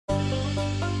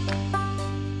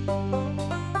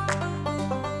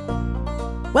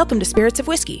Welcome to Spirits of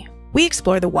Whiskey. We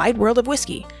explore the wide world of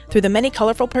whiskey through the many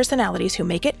colorful personalities who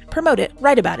make it, promote it,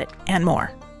 write about it, and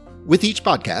more. With each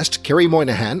podcast, Kerry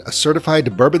Moynahan, a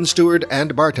certified bourbon steward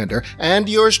and bartender, and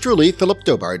yours truly, Philip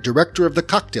Dobard, director of the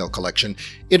cocktail collection,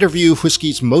 interview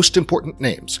whiskey's most important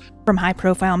names. From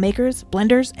high-profile makers,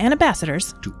 blenders, and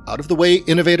ambassadors, to out-of-the-way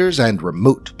innovators and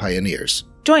remote pioneers.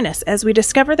 Join us as we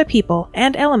discover the people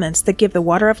and elements that give the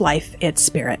water of life its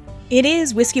spirit. It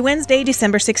is Whiskey Wednesday,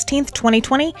 December 16th,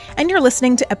 2020, and you're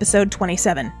listening to episode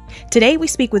 27. Today we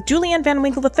speak with Julian Van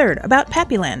Winkle III about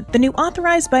PAPPYLAND, the new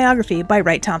authorized biography by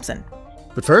Wright Thompson.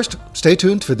 But first, stay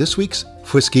tuned for this week's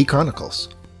Whiskey Chronicles.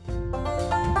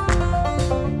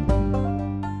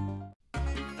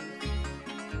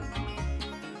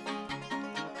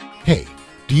 Hey,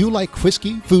 do you like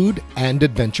whiskey, food, and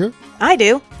adventure? I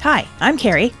do. Hi, I'm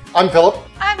Kerry. I'm Philip.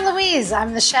 I'm Louise.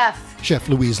 I'm the chef. Chef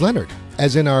Louise Leonard,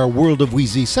 as in our World of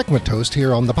Wheezy segment host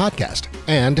here on the podcast.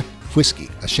 And Whiskey,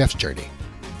 a Chef's Journey.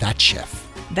 That chef.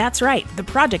 That's right, the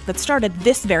project that started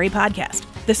this very podcast.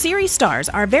 The series stars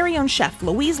our very own chef,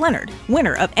 Louise Leonard,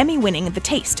 winner of Emmy-winning The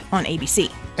Taste on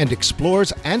ABC. And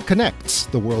explores and connects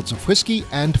the worlds of whiskey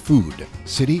and food,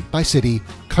 city by city,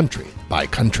 country by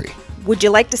country. Would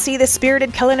you like to see this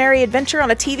spirited culinary adventure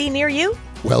on a TV near you?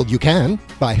 Well, you can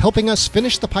by helping us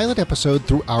finish the pilot episode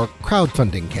through our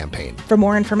crowdfunding campaign. For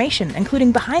more information,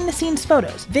 including behind-the-scenes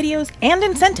photos, videos, and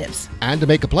incentives, and to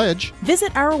make a pledge,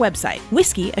 visit our website,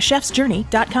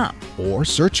 whiskeyashefsjourney.com. Or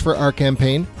search for our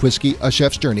campaign, Whiskey, a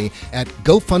Chef's Journey, at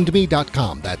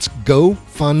GoFundMe.com. That's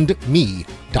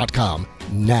GoFundMe.com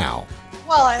now.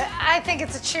 Well, I think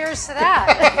it's a cheers to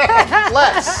that.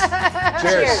 Let's.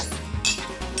 Cheers.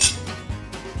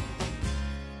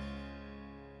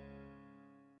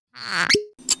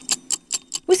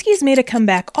 Whiskey's made a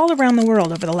comeback all around the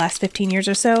world over the last 15 years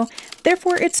or so,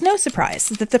 therefore it's no surprise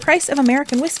that the price of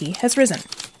American whiskey has risen.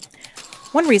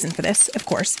 One reason for this, of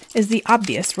course, is the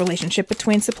obvious relationship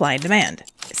between supply and demand.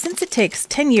 Since it takes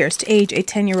 10 years to age a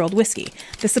 10-year-old whiskey,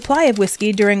 the supply of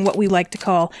whiskey during what we like to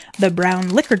call the brown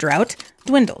liquor drought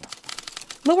dwindled.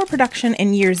 Lower production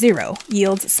in year 0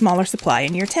 yields smaller supply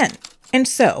in year 10. And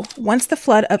so, once the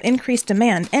flood of increased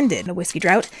demand ended the whiskey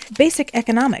drought, basic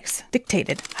economics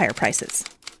dictated higher prices.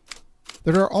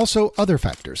 There are also other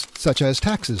factors, such as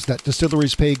taxes that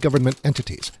distilleries pay government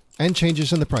entities, and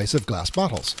changes in the price of glass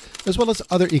bottles, as well as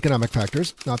other economic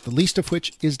factors, not the least of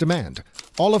which is demand,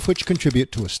 all of which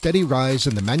contribute to a steady rise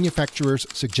in the manufacturer's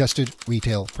suggested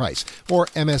retail price, or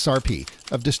MSRP,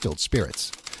 of distilled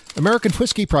spirits. American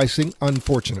whiskey pricing,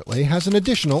 unfortunately, has an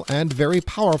additional and very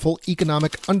powerful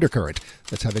economic undercurrent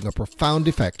that's having a profound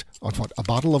effect on what a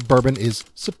bottle of bourbon is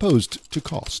supposed to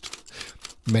cost.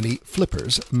 Many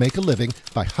flippers make a living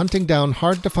by hunting down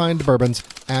hard-to-find bourbons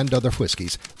and other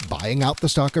whiskeys, buying out the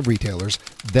stock of retailers,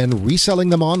 then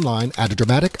reselling them online at a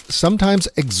dramatic, sometimes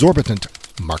exorbitant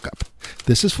markup.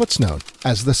 This is what's known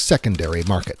as the secondary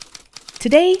market.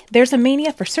 Today, there's a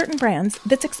mania for certain brands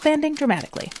that's expanding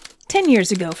dramatically. 10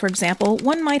 years ago, for example,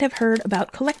 one might have heard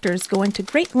about collectors going to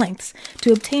great lengths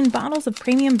to obtain bottles of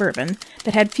premium bourbon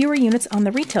that had fewer units on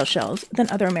the retail shelves than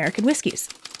other American whiskeys.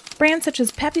 Brands such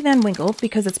as Pappy Van Winkle,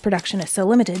 because its production is so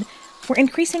limited, were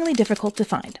increasingly difficult to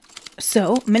find.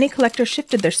 So, many collectors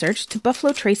shifted their search to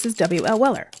Buffalo Trace's W.L.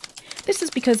 Weller. This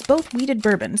is because both wheated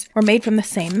bourbons were made from the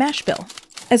same mash bill.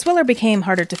 As Weller became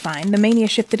harder to find, the mania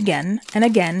shifted again and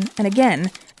again and again,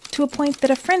 to a point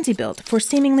that a frenzy built for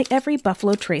seemingly every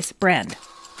Buffalo Trace brand.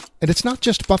 And it's not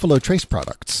just Buffalo Trace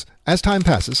products. As time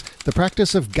passes, the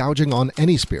practice of gouging on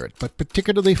any spirit, but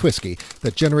particularly whiskey,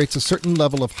 that generates a certain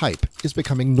level of hype is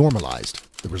becoming normalized.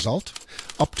 The result?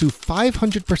 Up to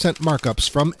 500% markups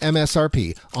from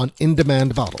MSRP on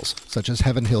in-demand bottles, such as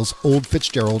Heaven Hill's Old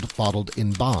Fitzgerald bottled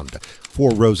in bond,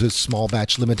 Four Roses Small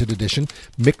Batch Limited Edition,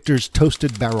 Michter's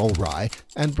Toasted Barrel Rye,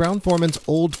 and Brown-Forman's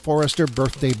Old Forester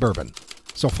Birthday Bourbon.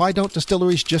 So why don't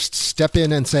distilleries just step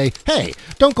in and say, hey,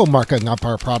 don't go marking up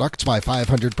our products by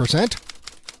 500%?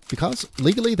 Because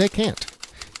legally they can't.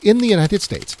 In the United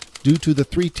States, due to the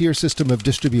 3-tier system of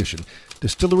distribution,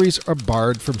 distilleries are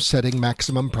barred from setting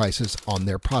maximum prices on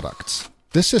their products.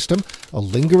 This system, a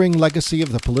lingering legacy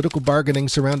of the political bargaining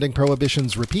surrounding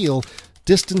Prohibition's repeal,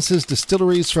 distances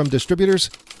distilleries from distributors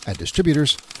and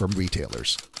distributors from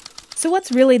retailers. So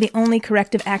what's really the only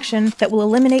corrective action that will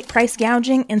eliminate price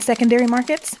gouging in secondary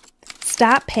markets?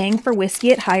 Stop paying for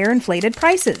whiskey at higher inflated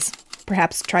prices.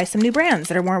 Perhaps try some new brands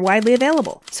that are more widely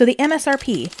available, so the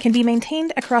MSRP can be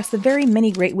maintained across the very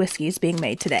many great whiskeys being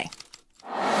made today.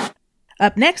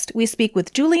 Up next, we speak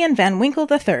with Julian Van Winkle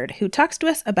III, who talks to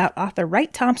us about author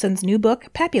Wright Thompson's new book,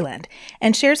 PAPPYLAND,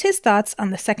 and shares his thoughts on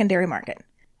the secondary market.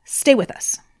 Stay with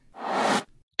us.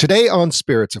 Today on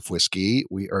Spirits of Whiskey,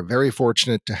 we are very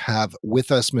fortunate to have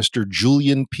with us Mr.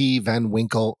 Julian P. Van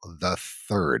Winkle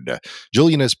III.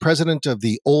 Julian is president of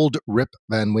the Old Rip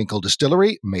Van Winkle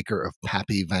Distillery, maker of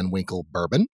Pappy Van Winkle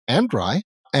Bourbon and Rye,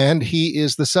 and he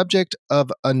is the subject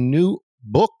of a new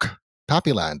book,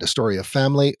 PAPPYLAND, A Story of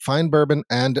Family, Fine Bourbon,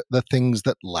 and the Things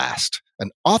That Last, an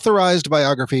authorized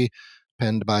biography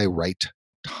penned by Wright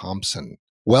Thompson.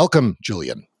 Welcome,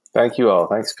 Julian. Thank you all.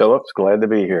 Thanks, Philip. Glad to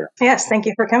be here. Yes, thank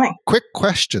you for coming. Quick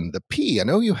question. The P, I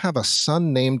know you have a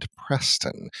son named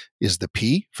Preston. Is the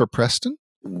P for Preston?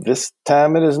 This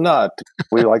time it is not.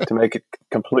 We like to make it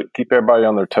complete, keep everybody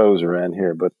on their toes around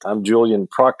here. But I'm Julian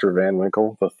Proctor Van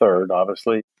Winkle III,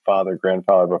 obviously. Father,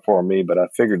 grandfather before me, but I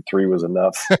figured 3 was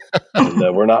enough.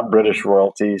 And we're not British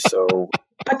royalty, so...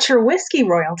 But you're whiskey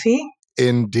royalty.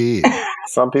 Indeed.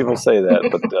 Some people say that,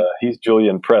 but he's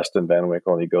Julian Preston Van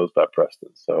Winkle, and he goes by Preston.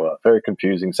 So very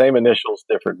confusing. Same initials,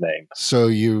 different name. So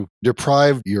you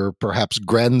deprive your perhaps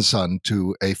grandson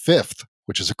to a 5th,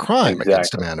 which is a crime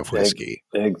against a man of whiskey.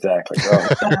 Exactly. Well,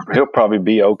 he'll probably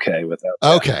be okay without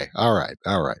that. Okay. All right.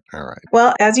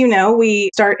 Well, as you know, we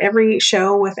start every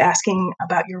show with asking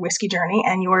about your whiskey journey,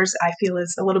 and yours, I feel,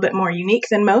 is a little bit more unique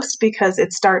than most because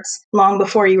it starts long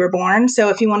before you were born. So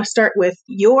if you want to start with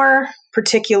your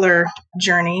particular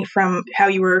journey from how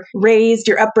you were raised,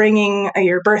 your upbringing,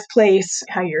 your birthplace,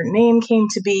 how your name came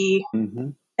to be. Mm-hmm.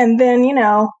 And then,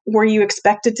 were you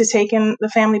expected to take in the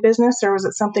family business, or was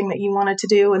it something that you wanted to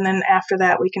do? And then after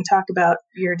that, we can talk about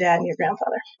your dad and your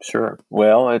grandfather. Sure.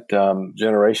 Well,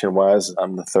 generation-wise,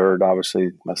 I'm the 3rd. Obviously,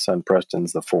 my son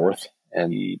Preston's the 4th.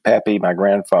 And Pappy, my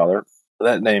grandfather,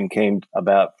 that name came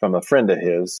about from a friend of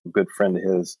his, a good friend of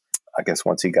his. I guess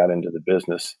once he got into the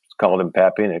business, called him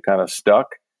Pappy, and it kind of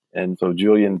stuck. And so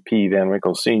Julian P. Van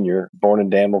Winkle Sr., born in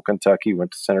Danville, Kentucky,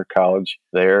 went to Center College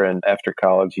there. And after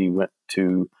college, he went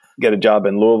to get a job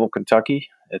in Louisville, Kentucky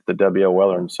at the W.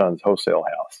 Weller & Sons wholesale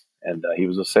house. And he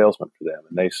was a salesman for them.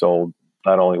 And they sold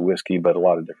not only whiskey, but a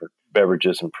lot of different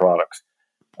beverages and products.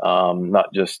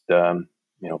 Not just,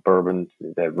 bourbon.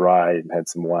 They had rye and had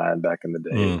some wine back in the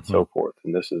day and so forth.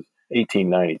 And this is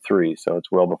 1893, so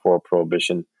it's well before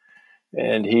Prohibition.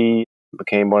 And he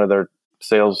became one of their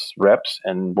sales reps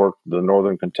and worked the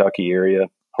northern Kentucky area,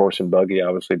 horse and buggy,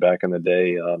 obviously, back in the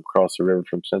day, across the river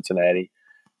from Cincinnati,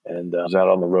 and was out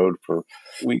on the road for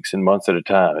weeks and months at a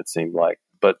time, it seemed like,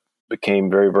 but became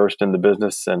very versed in the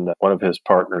business. And one of his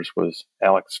partners was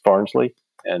Alex Farnsley,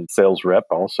 and sales rep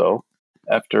also.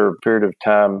 After a period of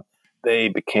time, they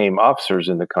became officers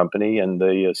in the company, and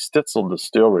the Stitzel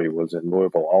Distillery was in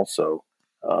Louisville also.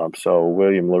 So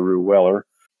William LaRue Weller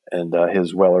and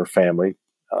his Weller family,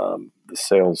 the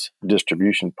sales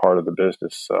distribution part of the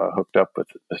business, hooked up with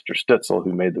Mr. Stitzel,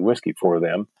 who made the whiskey for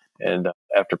them. And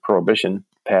after Prohibition,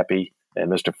 Pappy and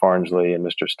Mr. Farnsley and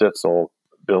Mr. Stitzel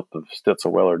built the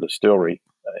Stitzel Weller Distillery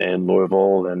in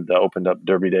Louisville and opened up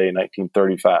Derby Day in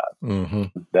 1935. Mm-hmm.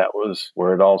 That was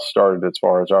where it all started as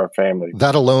far as our family.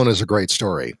 That alone is a great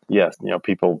story. Yes.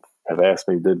 People have asked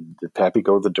me, did Pappy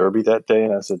go to the Derby that day?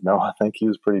 And I said, no, I think he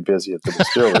was pretty busy at the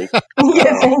distillery.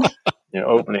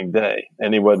 Opening day.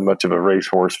 And he wasn't much of a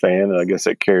racehorse fan. And I guess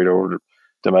that carried over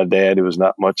to my dad, who was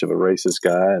not much of a racist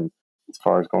guy. And as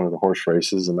far as going to the horse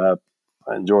races, and I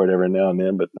enjoy it every now and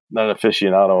then, but not an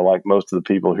aficionado like most of the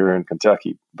people here in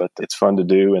Kentucky. But it's fun to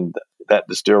do. And that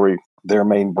distillery, their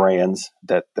main brands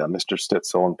that Mr.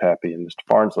 Stitzel and Pappy and Mr.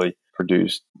 Farnsley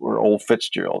produced were Old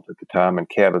Fitzgerald at the time and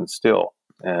Cabin Still.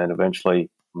 And eventually,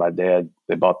 my dad,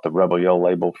 they bought the Rebel Yell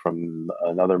label from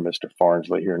another Mr.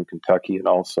 Farnsley here in Kentucky, and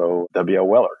also W.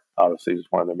 Weller, obviously, was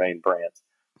one of their main brands.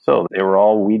 So they were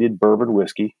all wheated bourbon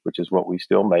whiskey, which is what we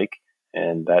still make.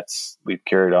 And we've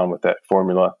carried on with that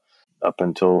formula up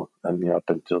until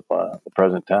the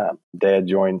present time. Dad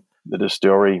joined the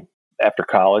distillery after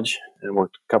college and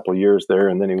worked a couple of years there,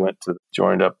 and then he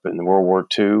joined up in World War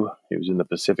II. He was in the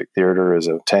Pacific Theater as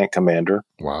a tank commander.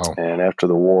 Wow! And after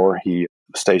the war, he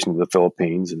was stationed in the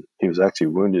Philippines, and he was actually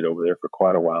wounded over there for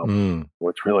quite a while.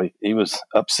 Which really, he was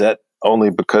upset only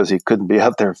because he couldn't be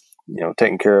out there,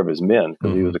 taking care of his men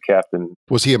because he was a captain.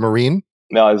 Was he a Marine?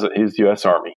 No, he's U.S.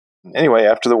 Army. Anyway,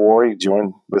 after the war, he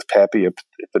joined with Pappy at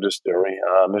the distillery.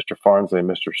 Mr. Farnsley and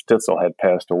Mr. Stitzel had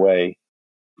passed away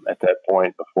at that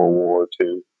point before World War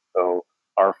II. So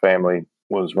our family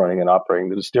was running and operating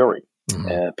the distillery.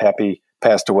 And Pappy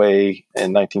passed away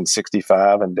in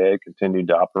 1965, and Dad continued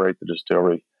to operate the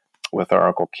distillery with our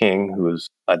Uncle King, who was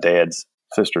my dad's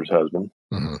sister's husband.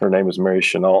 Her name is Mary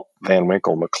Chenault Van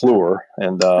Winkle McClure,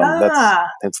 and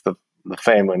it's the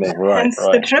family name, right? Hence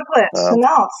the triplets,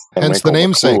 Chenault. Hence the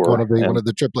namesake, one of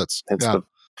the triplets. It's the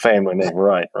family name,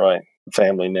 right?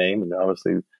 Family name, and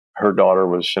obviously her daughter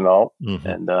was Chenault, Mm-hmm.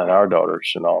 and our daughter is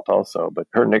Chenault also. But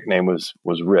her nickname was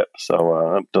Rip. So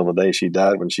up till the day she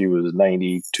died, when she was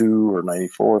 92 or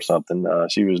 94 or something,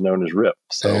 she was known as Rip.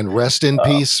 So, and rest in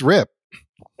peace, Rip.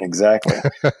 Exactly.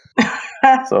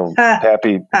 So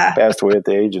Pappy passed away at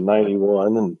the age of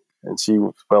 91, and she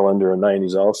was well into her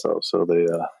 90s also. So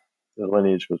the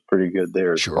lineage was pretty good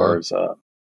there as far as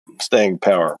staying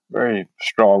power. Very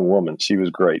strong woman. She was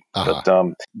great. But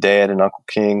Dad and Uncle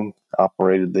King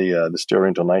operated the distillery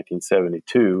until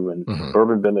 1972, and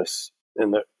bourbon business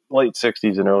in the late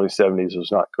 60s and early 70s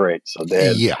was not great. So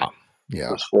Dad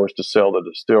was forced to sell the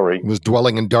distillery. He was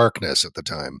dwelling in darkness at the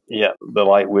time. Yeah, the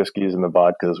light whiskeys and the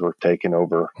vodkas were taking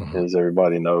over. As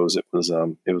everybody knows, it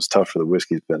was tough for the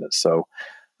whiskeys business. So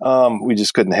we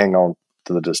just couldn't hang on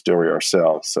to the distillery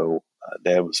ourselves. So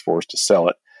Dad was forced to sell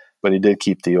it. But he did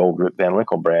keep the old Rip Van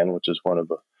Winkle brand, which is one of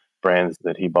the brands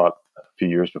that he bought a few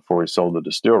years before he sold the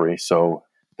distillery. So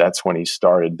that's when he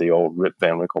started the old Rip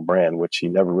Van Winkle brand, which he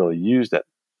never really used at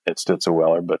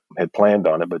Stitzelweller, but had planned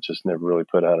on it, but just never really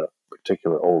put out a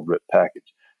particular old Rip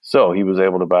package. So he was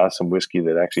able to buy some whiskey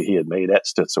that actually he had made at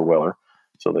Stitzelweller.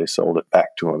 So they sold it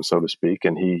back to him, so to speak,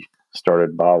 and he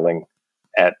started bottling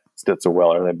at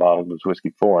Stitzelweller. They bottled his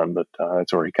whiskey for him, but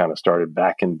that's where he kind of started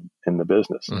back in the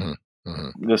business.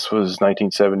 This was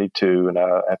 1972, and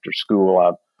after school,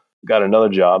 I got another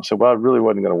job. So I really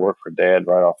wasn't going to work for Dad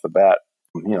right off the bat.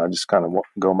 I just kind of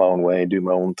go my own way, do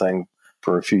my own thing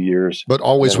for a few years. But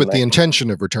always with the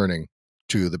intention of returning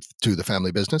to the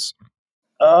family business?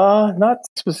 Not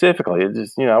specifically. It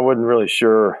just, I wasn't really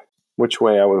sure which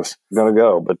way I was going to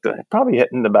go, but probably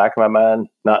hitting in the back of my mind,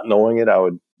 not knowing it, I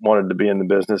wanted to be in the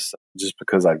business just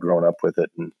because I'd grown up with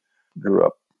it and grew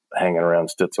up hanging around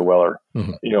Stitzelweller,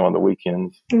 on the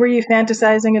weekends. Were you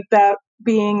fantasizing about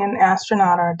being an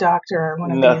astronaut or a doctor or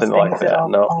one of Nothing these like things that.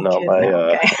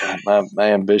 No.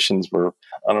 My ambitions were,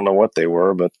 I don't know what they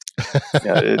were, but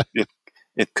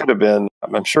it could have been.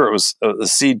 I'm sure it was a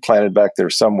seed planted back there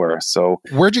somewhere. So,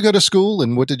 where'd you go to school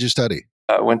and what did you study?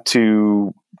 I went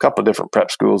to a couple of different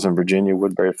prep schools in Virginia,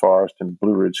 Woodbury Forest and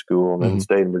Blue Ridge School, and then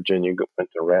stayed in Virginia.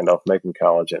 Went to Randolph-Macon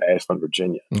College in Ashland,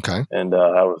 Virginia. Okay. And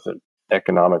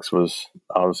economics was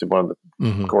obviously one of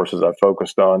the courses I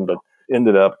focused on, but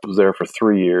was there for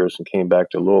 3 years and came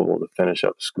back to Louisville to finish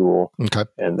up school. Okay.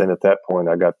 And then at that point,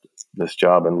 I got this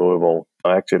job in Louisville,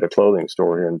 actually at a clothing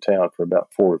store here in town for about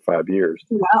 4 or 5 years.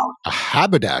 Wow. A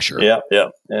haberdasher. Yeah.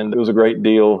 And it was a great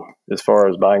deal as far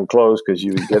as buying clothes because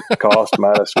you would get the cost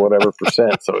minus whatever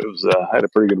percent. So it was, I had a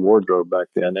pretty good wardrobe back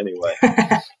then anyway.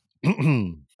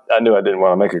 I knew I didn't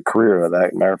want to make a career of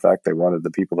that. Matter of fact, they wanted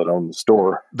the people that owned the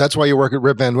store. That's why you work at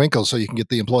Rip Van Winkle, so you can get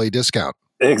the employee discount.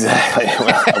 Exactly.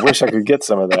 Well, I wish I could get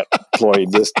some of that employee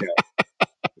discount.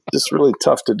 Just really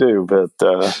tough to do, but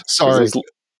sorry.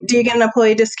 Do you get an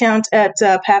employee discount at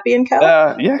Pappy & Co.?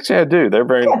 Yeah, actually I do. They're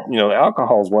very,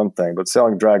 alcohol is one thing, but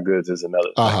selling dry goods is another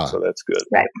thing. So that's good.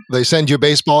 Right. They send you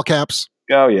baseball caps?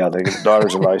 Oh, yeah. The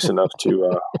daughters are nice enough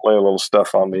to lay a little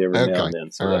stuff on me every now and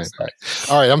then. So that's nice.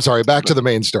 All right. I'm sorry. Back to the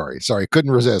main story. Sorry.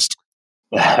 Couldn't resist.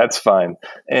 That's fine.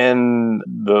 And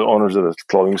the owners of the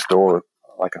clothing store,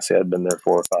 like I said, had been there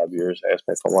 4 or 5 years, asked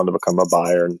me if I wanted to become a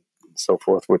buyer and so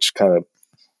forth, which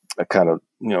I kind of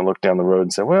looked down the road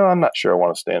and said, well, I'm not sure I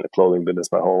want to stay in the clothing business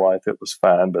my whole life. It was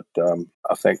fine, but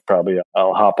I think probably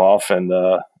I'll hop off and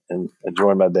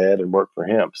join my dad and work for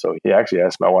him. So he actually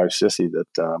asked my wife, Sissy,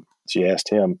 that she asked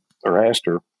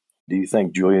her, do you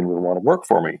think Julian would want to work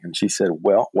for me? And she said,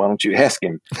 well, why don't you ask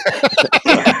him?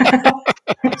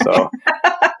 So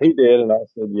he did, and I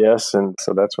said yes. And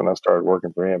so that's when I started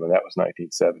working for him, and that was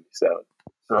 1977.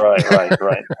 Right.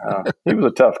 He was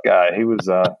a tough guy. He was,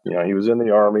 he was in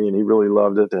the Army, and he really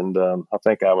loved it. And I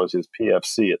think I was his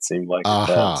PFC. It seemed like at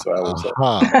the time. So I was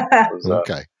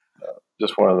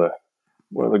just one of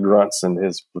the grunts in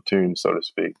his platoon, so to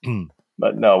speak.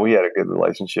 But no, we had a good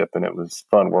relationship, and it was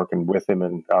fun working with him.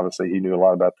 And obviously, he knew a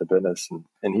lot about the business,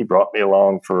 and he brought me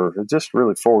along for just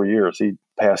really 4 years. He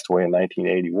passed away in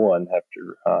 1981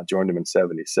 after I joined him in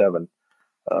 77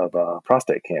 of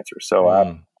prostate cancer. So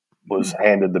I was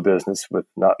handed the business with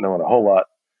not knowing a whole lot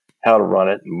how to run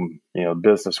it, and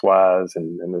business wise,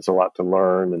 and there's a lot to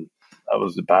learn. And I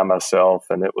was by myself,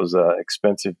 and it was an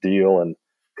expensive deal, and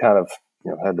kind of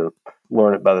had to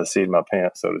learn it by the seat of my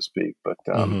pants, so to speak. But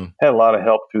had a lot of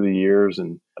help through the years.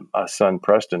 And my son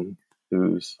Preston,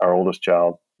 who's our oldest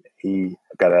child, he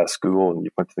got out of school and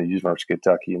went to the University of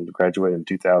Kentucky and graduated in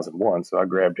 2001. So I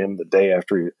grabbed him the day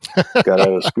after he got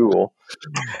out of school.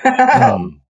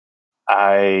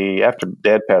 After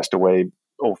Dad passed away,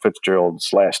 old Fitzgerald /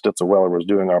 Stitzelweller was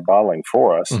doing our bottling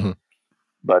for us.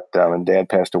 But when Dad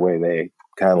passed away, they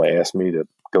kindly asked me to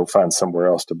go find somewhere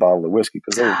else to bottle the whiskey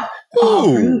because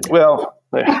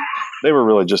they were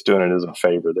really just doing it as a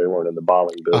favor. They weren't in the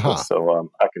bottling business, so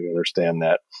I can understand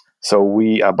that. So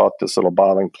I bought this little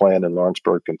bottling plant in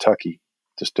Lawrenceburg, Kentucky,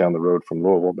 just down the road from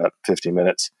Louisville, about 50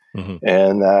 minutes,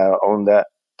 and I owned that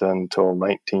until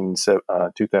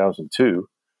 2002.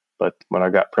 But when I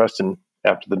got Preston,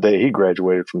 after the day he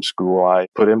graduated from school, I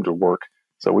put him to work.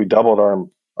 So we doubled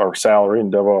our salary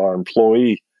and doubled our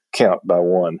employee count by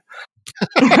one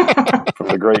from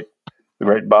the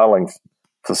great bottling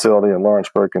facility in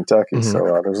Lawrenceburg, Kentucky.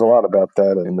 So there's a lot about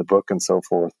that in the book and so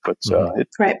forth. But it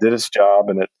did its job,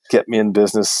 and it kept me in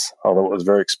business, although it was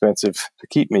very expensive to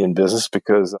keep me in business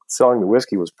because selling the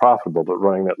whiskey was profitable, but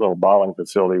running that little bottling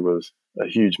facility was a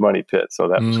huge money pit. So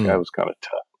that was kind of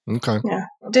tough. Okay. Yeah.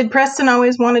 Did Preston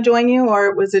always want to join you,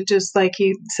 or was it just like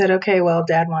he said, okay, well,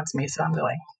 Dad wants me, so I'm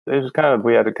going? It was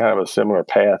we had a similar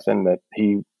path in that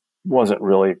he wasn't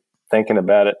really thinking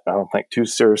about it, I don't think, too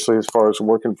seriously as far as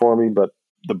working for me, but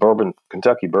the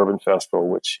Kentucky Bourbon Festival,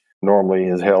 which normally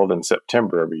is held in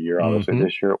September every year. Obviously,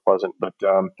 this year it wasn't. But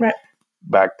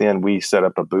back then, we set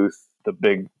up a booth, the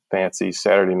big fancy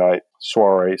Saturday night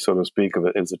soiree, so to speak, of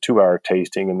it. It's a 2-hour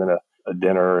tasting and then a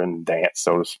dinner and dance,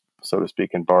 so to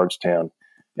speak, in Bardstown.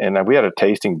 And we had a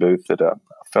tasting booth that a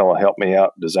fellow helped me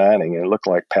out designing, and it looked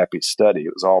like Pappy's study.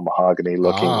 It was all mahogany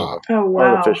looking,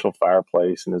 artificial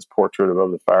fireplace, and his portrait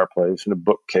above the fireplace, and a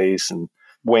bookcase, and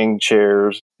wing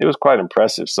chairs. It was quite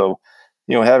impressive. So,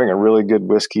 having a really good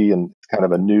whiskey and kind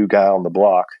of a new guy on the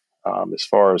block, as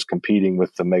far as competing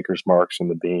with the Maker's Marks and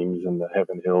the Beams and the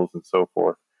Heaven Hills and so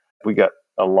forth, we got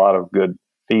a lot of good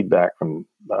feedback from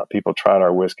people trying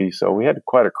our whiskey. So we had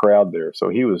quite a crowd there. So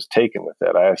he was taken with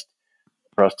that. I asked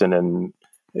Preston, and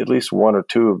at least one or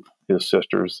two of his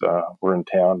sisters were in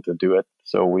town to do it.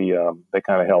 So they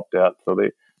kind of helped out. So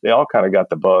they all kind of got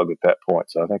the bug at that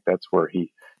point. So I think that's where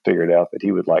he figured out that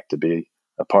he would like to be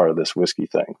a part of this whiskey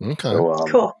thing. Okay. So,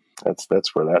 cool.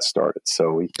 That's where that started.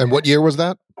 So and what year was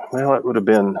that? Well, it would have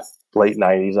been late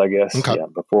 90s, I guess. Okay. Yeah,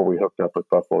 before we hooked up with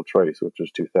Buffalo Trace, which was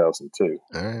 2002.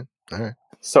 All right.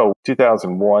 So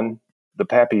 2001, the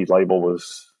Pappy label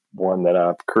was one that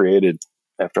I created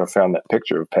after I found that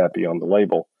picture of Pappy on the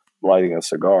label lighting a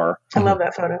cigar. I love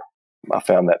that photo. I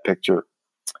found that picture.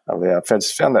 I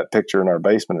found that picture in our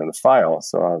basement in a file.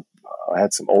 So I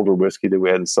had some older whiskey that we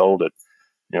hadn't sold at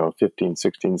 15,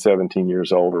 16, 17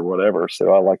 years old or whatever.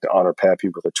 So I like to honor Pappy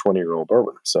with a 20-year-old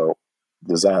bourbon. So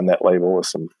designed that label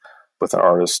with an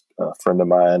artist friend of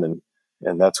mine,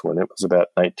 and that's when it was about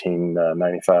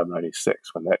 1995,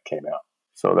 96 when that came out.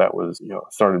 So that was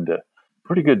started to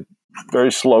pretty good,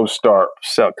 very slow start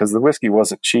because the whiskey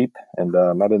wasn't cheap, and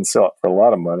I didn't sell it for a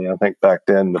lot of money. I think back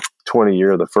then the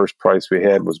 20-year, the first price we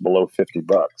had was below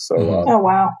 $50. So oh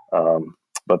wow.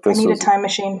 But this I need was a time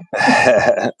machine.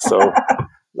 So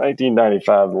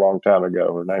 1995, a long time ago,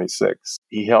 or 96.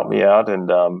 He helped me out, and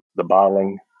the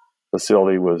bottling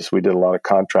facility we did a lot of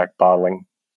contract bottling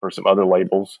for some other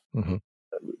labels,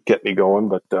 get me going.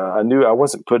 But I knew I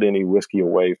wasn't putting any whiskey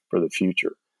away for the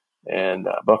future. And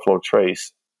Buffalo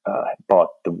Trace bought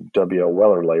the W.L.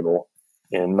 Weller label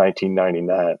in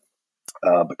 1999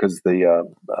 because the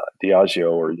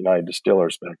Diageo, or United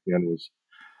Distillers back then, was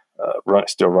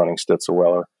still running Stitzel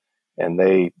Weller, and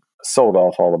they sold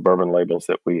off all the bourbon labels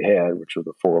that we had, which were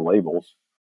the 4 labels: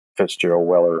 Fitzgerald,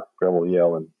 Weller, Rebel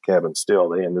Yell, and Cabin Still.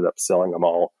 They ended up selling them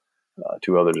all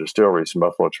to other distilleries, and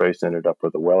Buffalo Trace ended up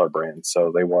with the Weller brand.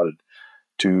 So they wanted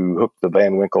to hook the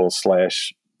Van Winkle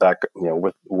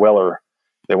with Weller.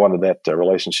 They wanted that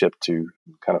relationship to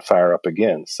kind of fire up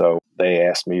again. So they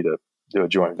asked me to do a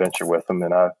joint venture with them.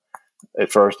 And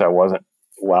at first I wasn't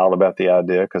wild about the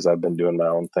idea because I've been doing my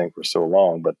own thing for so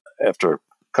long. But after a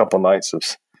couple nights of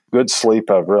good sleep,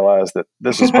 I've realized that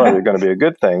this is probably going to be a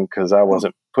good thing because I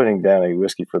wasn't putting down any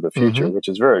whiskey for the future, which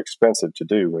is very expensive to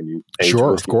do when you age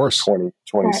whiskey for 20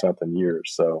 something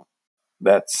years. So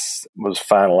that was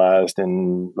finalized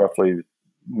in roughly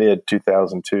mid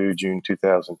 2002, June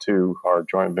 2002, our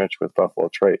joint venture with Buffalo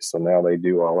Trace. So now they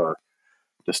do all our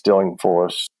distilling for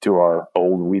us to our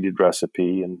old weeded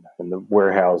recipe and the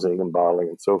warehousing and bottling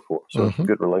and so forth. So it's a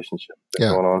good relationship. Been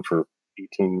going on for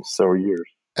 18 so years.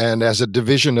 And as a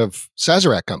division of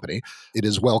Sazerac Company, it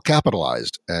is well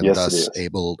capitalized and thus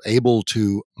able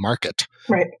to market.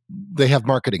 Right. They have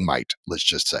marketing might, let's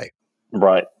just say.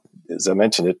 Right. As I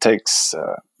mentioned, it takes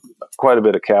quite a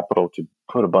bit of capital to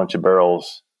put a bunch of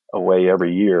barrels away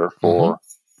every year for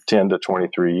 10 to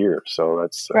 23 years. So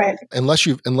that's right. Unless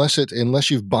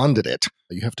you've bonded it,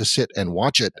 you have to sit and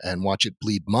watch it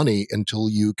bleed money until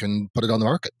you can put it on the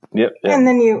market. Yep. And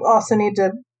then you also need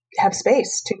to have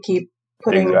space to keep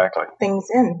putting things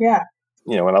in. Yeah.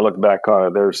 when I look back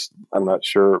on it, I'm not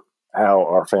sure how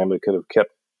our family could have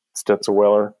kept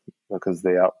Stitzelweller, because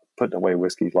they out putting away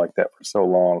whiskey like that for so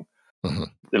long. Mm-hmm.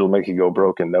 It'll make you go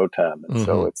broke in no time. And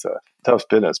so it's a tough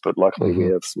business, but luckily we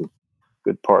have some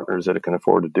good partners that can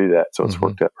afford to do that. So it's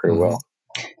worked out very well.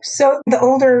 So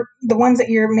the ones that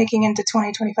you're making into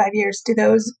 20, 25 years, do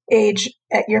those age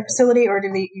at your facility, or do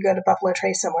you go to Buffalo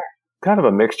Trace somewhere? Kind of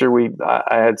a mixture.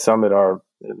 I had some at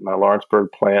my Lawrenceburg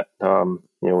plant.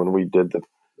 When we did the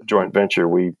joint venture,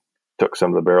 we took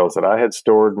some of the barrels that I had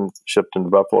stored and shipped into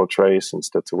Buffalo Trace, and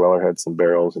Stitzelweller had some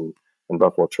barrels, and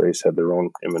Buffalo Trace had their own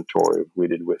inventory of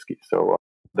wheated whiskey. So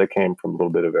they came from a little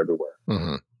bit of everywhere.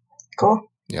 Mm-hmm. Cool.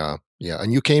 Yeah. Yeah.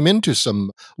 And you came into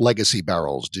some legacy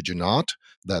barrels, did you not?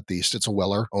 That the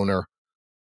Stitzelweller owner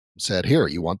said, here,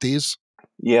 you want these?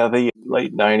 Yeah. The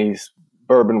late 90s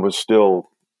bourbon was still,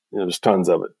 there's tons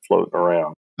of it floating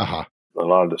around. Uh-huh. A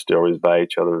lot of distilleries buy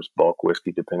each other's bulk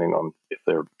whiskey, depending on if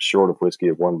they're short of whiskey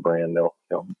of one brand,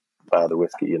 they'll buy the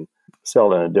whiskey and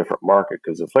sell it in a different market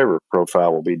because the flavor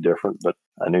profile will be different. But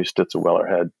I knew Stitzelweller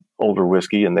had older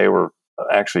whiskey, and they were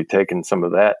actually taking some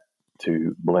of that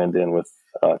to blend in with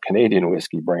a Canadian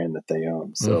whiskey brand that they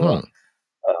own. So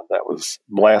that was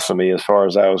blasphemy as far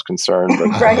as I was concerned.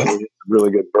 But right. It was a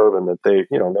really good bourbon that they,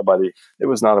 it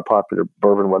was not a popular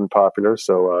bourbon, wasn't popular.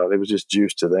 So it was just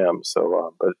juice to them.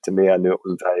 So, but to me, I knew it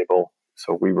was valuable.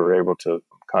 So we were able to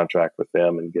contract with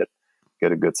them and get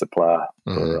a good supply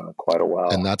for quite a while.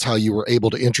 And that's how you were able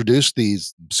to introduce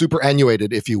these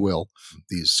superannuated, if you will,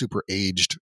 these super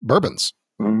aged bourbons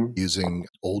using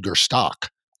older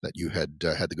stock that you had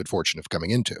had the good fortune of coming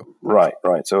into. Right.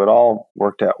 So it all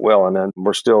worked out well. And then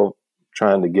we're still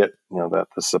trying to get, that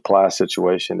the supply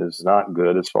situation is not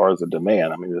good as far as the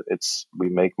demand. I mean, we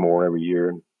make more every year,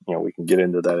 and, we can get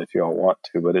into that if you all want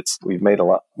to, but we've made a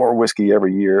lot more whiskey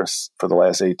every year for the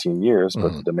last 18 years,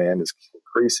 but the demand is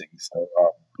increasing. So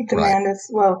demand is,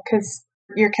 because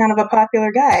you're kind of a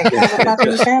popular guy, kind of a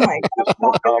popular family.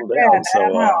 Calm down. So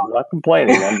I'm not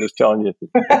complaining. I'm just telling you,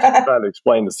 trying to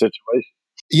explain the situation.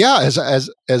 Yeah,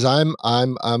 as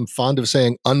I'm fond of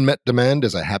saying, unmet demand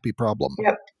is a happy problem.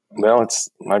 Yep. Well,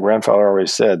 my grandfather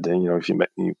always said, if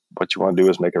what you want to do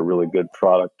is make a really good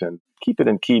product and keep it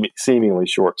in seemingly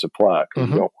short supply, because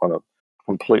you don't want to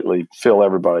completely fill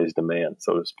everybody's demand,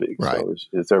 so to speak. Right. So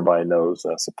as everybody knows,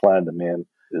 supply and demand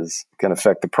can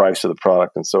affect the price of the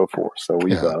product and so forth. So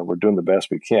we're doing the best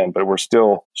we can, but we're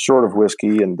still short of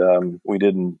whiskey, and we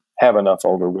didn't have enough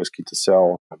older whiskey to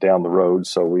sell down the road.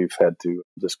 So we've had to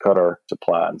just cut our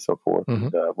supply and so forth.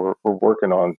 And, we're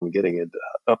working on getting it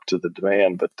up to the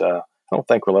demand, but I don't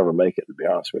think we'll ever make it, to be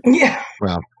honest with you. Yeah.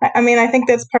 Wow. I mean, I think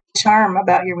that's part of the charm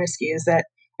about your whiskey is that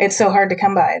it's so hard to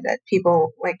come by that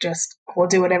people just will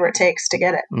do whatever it takes to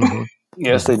get it.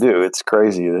 Yes, they do. It's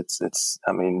crazy.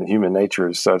 Human nature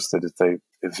is such that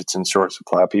if it's in short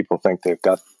supply, people think they've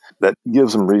got, that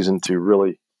gives them reason to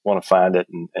really want to find it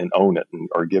and own it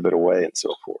or give it away and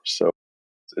so forth. So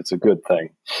it's a good thing.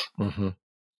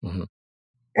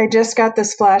 I just got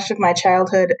this flash of my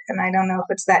childhood, and I don't know if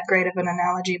it's that great of an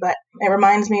analogy, but it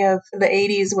reminds me of the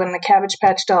 80s when the Cabbage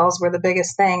Patch dolls were the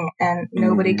biggest thing, and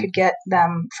nobody could get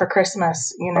them for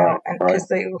Christmas, because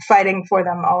they were fighting for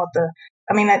them all of the.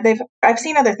 I mean, I've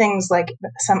seen other things, like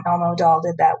some Elmo doll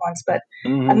did that once, but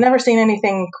I've never seen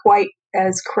anything quite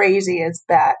as crazy as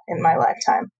that in my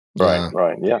lifetime.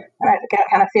 Right, yeah. And I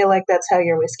kind of feel like that's how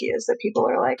your whiskey is, that people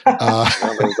are like.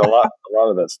 There's a lot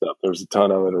of that stuff. There's a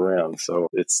ton of it around. So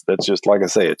that's just, like I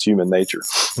say, it's human nature.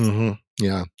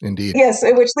 Yeah, indeed. Yes,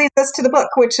 which leads us to the book,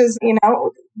 which is,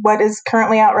 what is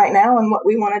currently out right now and what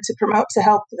we wanted to promote to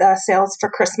help sales for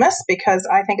Christmas, because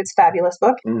I think it's a fabulous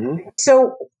book.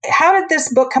 So how did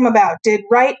this book come about? Did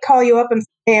Wright call you up and say,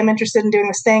 hey, I'm interested in doing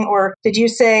this thing? Or did you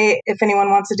say, if anyone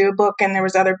wants to do a book, and there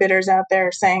was other bidders out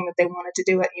there saying that they wanted to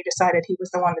do it, and you decided he was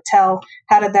the one to tell?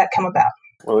 How did that come about?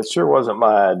 Well, it sure wasn't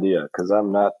my idea, because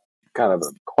I'm not kind of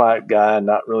a quiet guy,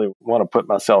 not really want to put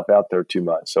myself out there too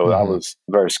much. So I was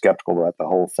very skeptical about the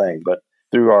whole thing. But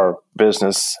through our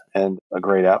business and a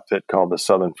great outfit called the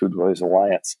Southern Foodways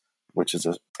Alliance, which is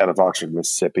out of Oxford,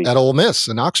 Mississippi. At Ole Miss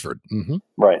in Oxford.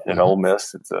 Right, at Ole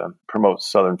Miss. It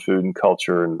promotes Southern food and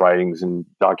culture and writings and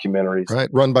documentaries. Right,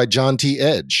 run by John T.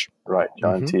 Edge. Right,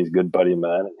 John T. is a good buddy of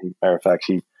mine. And matter of fact,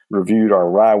 he reviewed our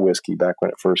rye whiskey back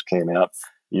when it first came out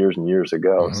years and years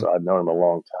ago. So I've known him a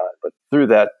long time. But through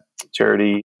that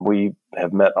charity, we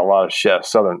have met a lot of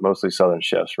chefs, mostly Southern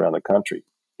chefs around the country.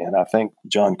 And I think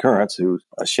John Currents, who's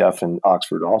a chef in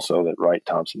Oxford also that Wright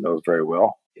Thompson knows very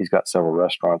well, he's got several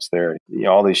restaurants there.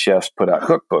 All these chefs put out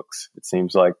cookbooks. It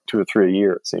seems like 2 or 3 a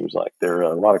year. It seems like there are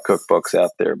a lot of cookbooks out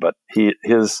there. But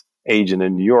his agent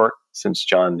in New York since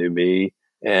John knew me.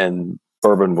 And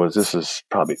Bourbon this is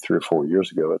probably 3 or 4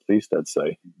 years ago, at least I'd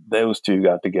say. Those two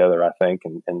got together, I think,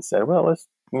 and said, well, let's,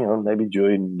 maybe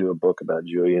Julian can do a book about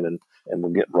Julian and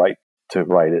we'll get Wright to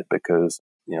write it because,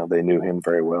 they knew him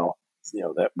very well.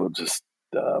 That will just,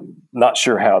 not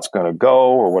sure how it's going to go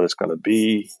or what it's going to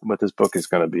be, what this book is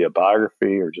going to be, a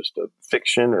biography or just a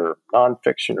fiction or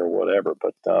nonfiction or whatever.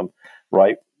 But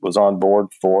Wright was on board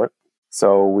for it.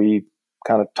 So we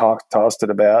kind of tossed it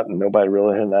about, and nobody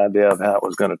really had an idea of how it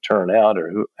was going to turn out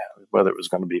or whether it was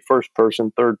going to be first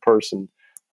person, third person,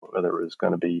 whether it was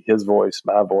going to be his voice,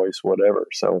 my voice, whatever.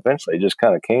 So eventually it just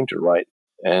kind of came to Wright,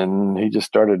 and he just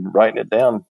started writing it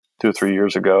down 2 or 3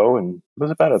 years ago. And it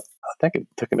was I think it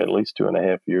took him at least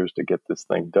 2.5 years to get this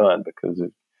thing done because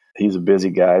he's a busy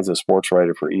guy. He's a sports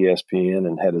writer for ESPN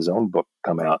and had his own book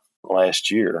come out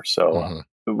last year. So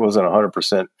it wasn't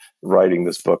 100% writing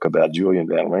this book about Julian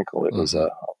Van Winkle. It was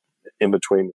in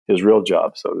between his real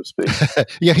job, so to speak.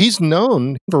 Yeah, he's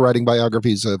known for writing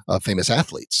biographies of famous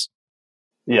athletes.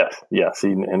 Yes. He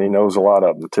knows a lot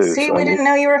of them too. See, we didn't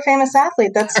know you were a famous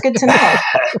athlete. That's good to know.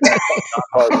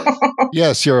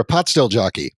 Yes, you're a pot still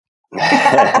jockey.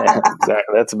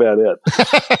 Exactly. That's about it.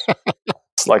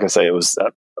 Like I say, I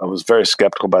was very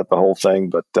skeptical about the whole thing,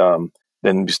 but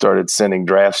then we started sending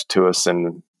drafts to us,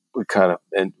 and we kind of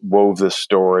wove this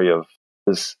story of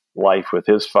his life with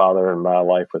his father and my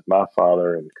life with my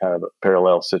father, and kind of a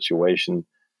parallel situation.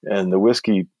 And the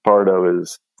whiskey part of it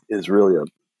is really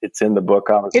it's in the book.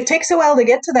 It takes a while to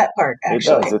get to that part,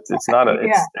 actually. It does.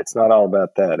 It's not all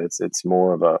about that. It's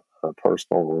more of a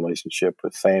personal relationship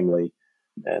with family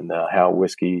and how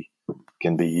whiskey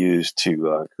can be used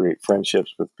to create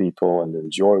friendships with people and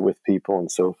enjoy with people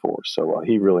and so forth. So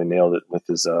he really nailed it with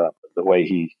his the way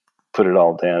he put it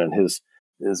all down, and his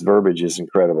verbiage is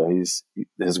incredible. He's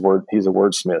a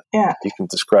wordsmith. Yeah. He can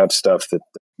describe stuff that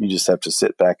you just have to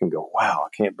sit back and go, wow, I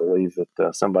can't believe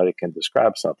that somebody can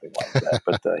describe something like that.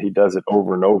 But he does it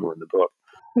over and over in the book.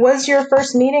 Was your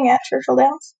first meeting at Churchill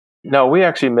Downs? No, we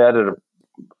actually met at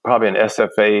probably an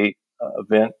SFA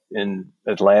event in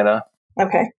Atlanta.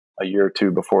 Okay. A year or two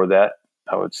before that,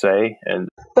 I would say.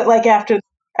 But like after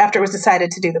it was decided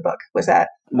to do the book, was that?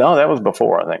 No, that was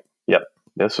before, I think. Yep.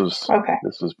 This was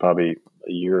probably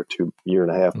a year or two, year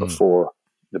and a half before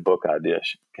the book idea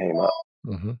came up.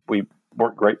 Mm-hmm. We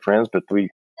weren't great friends, but we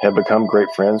have become great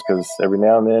friends because every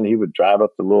now and then he would drive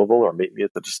up to Louisville or meet me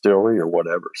at the distillery or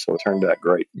whatever. So it turned out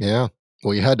great. Yeah.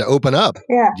 Well, you had to open up.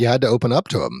 Yeah. You had to open up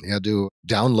to him. You had to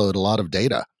download a lot of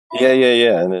data.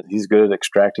 Yeah. And he's good at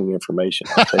extracting information.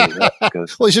 I'll tell you that.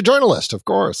 Because well, he's a journalist, of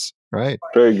course. Right.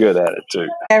 Very good at it, too.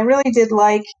 I really did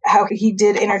like how he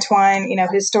did intertwine,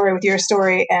 his story with your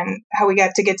story, and how we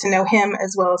got to know him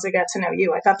as well as we got to know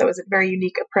you. I thought that was a very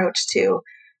unique approach to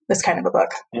this kind of a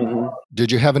book. Mm-hmm.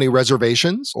 Did you have any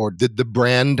reservations, or did the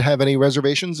brand have any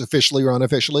reservations, officially or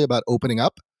unofficially, about opening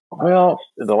up? Well,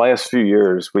 in the last few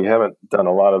years, we haven't done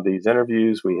a lot of these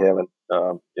interviews. We haven't,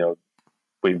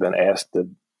 we've been asked to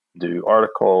do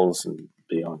articles and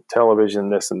be on television,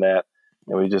 this and that.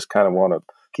 And we just kind of want to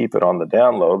keep it on the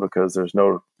down low because there's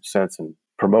no sense in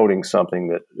promoting something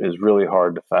that is really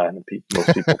hard to find. And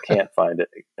most people can't find it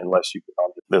unless you get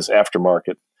on this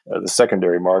aftermarket, the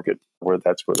secondary market,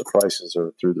 that's where the prices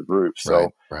are through the roof.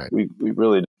 So right. We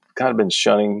really kind of been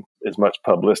shunning as much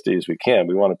publicity as we can.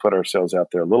 We want to put ourselves out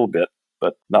there a little bit,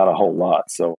 but not a whole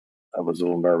lot. So I was a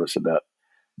little nervous about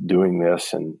doing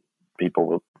this, and people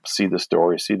will see the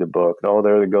story, see the book. Oh,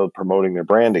 there they go promoting their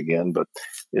brand again. But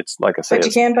it's like I said, but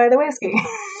you can buy the whiskey.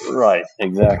 Right,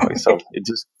 exactly. So it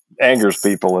just angers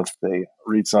people if they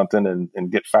read something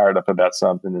and get fired up about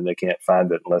something and they can't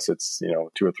find it unless it's $2,000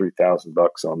 or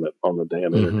 $3,000 on the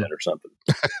damn internet or something.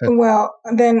 Well,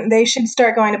 then they should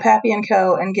start going to Pappy &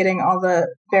 Co. and getting all the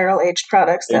barrel-aged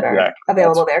products that are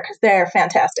available there because they're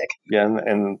fantastic. Yeah,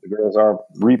 and the girls are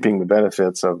reaping the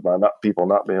benefits of people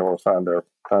not being able to find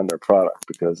their product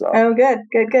because.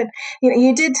 Good.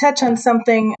 You did touch on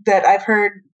something that I've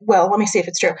heard. Well, let me see if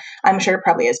it's true. I'm sure it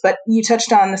probably is. But you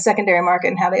touched on the secondary market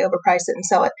and how they overprice it and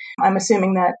sell it. I'm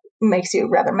assuming that makes you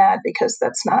rather mad because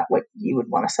that's not what you would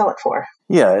want to sell it for.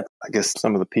 Yeah, I guess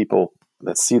some of the people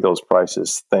that see those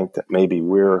prices think that maybe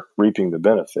we're reaping the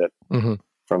benefit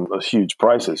from those huge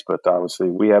prices. But obviously,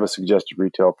 we have a suggested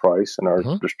retail price, and our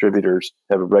distributors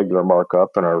have a regular markup,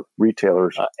 and our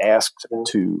retailers are asked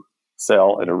to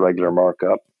sell at a regular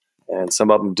markup. And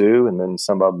some of them do, and then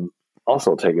some of them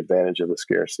also take advantage of the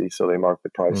scarcity, so they mark the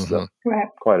prices up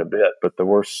quite a bit. But the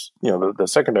worst, the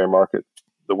secondary market,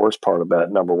 the worst part about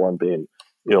it, number one, being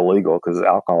illegal, because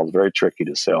alcohol is very tricky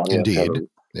to sell. Indeed. You have to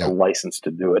have a license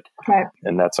to do it,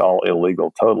 and that's all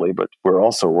illegal totally. But we're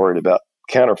also worried about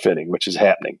counterfeiting, which is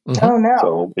happening. Mhm. Oh, no.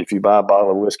 So if you buy a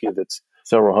bottle of whiskey that's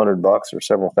several $100 or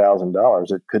several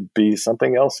 $1,000s, it could be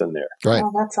something else in there. Right.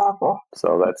 Oh, that's awful.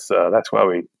 So that's why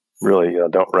we really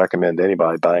don't recommend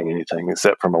anybody buying anything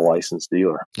except from a licensed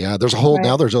dealer. Yeah, there's a whole Right.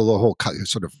 now. There's a whole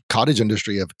sort of cottage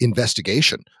industry of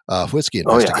investigation, whiskey Oh,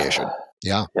 yeah. investigation.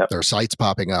 Yeah, Yep. there are sites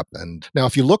popping up, and now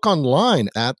if you look online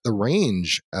at the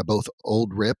range, both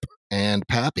Old Rip and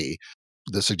Pappy,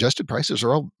 the suggested prices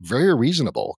are all very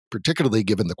reasonable, particularly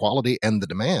given the quality and the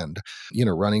demand.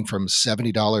 Running from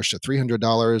 $70 to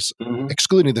 $300, Mhm.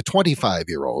 excluding the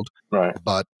 25-year-old. Right.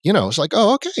 But it's like,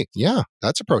 oh, okay, yeah,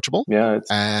 that's approachable, Yeah. It's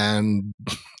and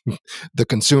the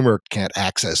consumer can't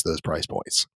access those price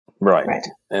points. right.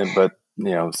 Right. But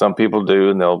some people do,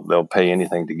 and they'll pay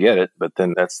anything to get it. But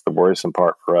then that's the worrisome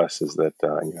part for us, is that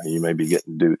you may be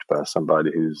getting duped by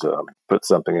somebody who's put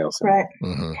something else in. Right.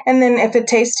 Mm-hmm. And then if it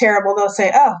tastes terrible, they'll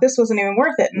say, "Oh, this wasn't even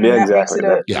worth it," and Yeah, that exactly.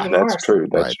 makes it even That's worse. true.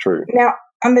 That's Right. true. Now,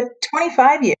 on the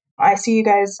 25-year, I see you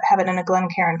guys have it in a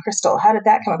Glencairn Crystal. How did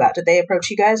that come about? Did they approach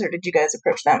you guys, or did you guys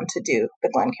approach them to do the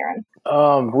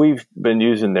Glencairn? We've been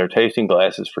using their tasting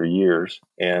glasses for years,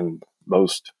 and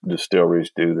most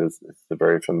distilleries do this. It's the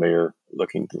very familiar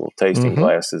looking little tasting Mhm.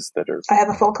 glasses that I have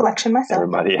a full collection myself.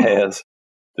 everybody has.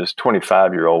 This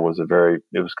 25-year-old was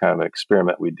it was kind of an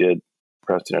experiment we did.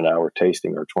 Preston and I were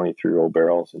tasting our 23-year-old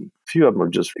barrels, and a few of them were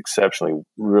just exceptionally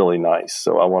really nice.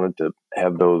 So I wanted to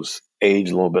have those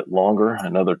age a little bit longer,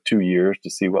 another 2 years,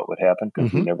 to see what would happen,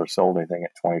 because we Mhm. never sold anything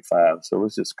at 25. So it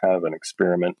was just kind of an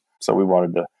experiment. So we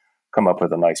wanted to come up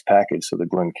with a nice package. So the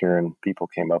Glencairn people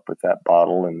came up with that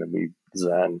bottle, and then we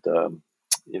designed, the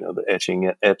etching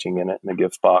in it in the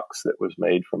gift box that was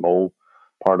made from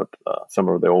some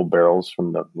of the old barrels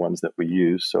from the ones that we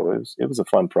used. So it was a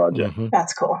fun project. Mhm.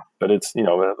 That's cool. But it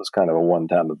was kind of a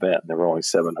one-time event. There were only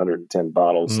 710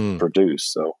 bottles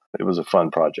produced, so it was a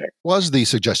fun project. Was the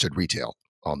suggested retail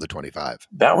on the 25?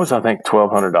 That was, I think,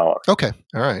 $1,200. Okay,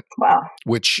 all right. Wow.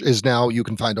 Which is now you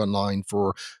can find online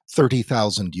for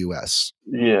 $30,000 US.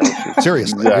 Yeah.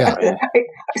 Seriously, Exactly.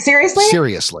 Seriously?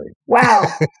 Seriously. Wow.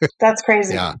 That's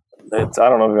crazy. Yeah. I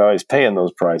don't know if anybody's paying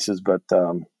those prices, but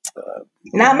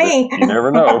Not me. You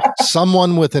never know.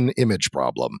 Someone with an image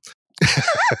problem.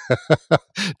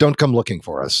 Don't come looking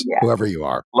for us, Yeah. whoever you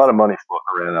are. A lot of money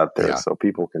floating around out there, Yeah. so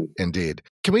people can. Indeed.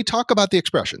 Can we talk about the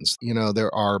expressions?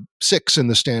 There are 6 in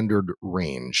the standard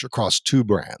range across 2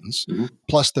 brands, Mhm.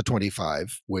 plus the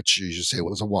 25, which you should say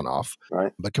was a one-off.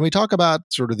 Right. But can we talk about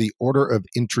sort of the order of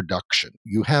introduction?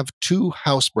 You have 2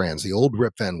 house brands, the Old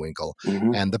Rip Van Winkle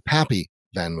Mhm. and the Pappy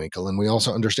Van Winkle. And we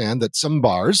also understand that some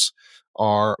bars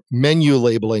are menu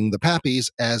labeling the Pappies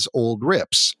as Old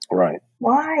Rips. Right.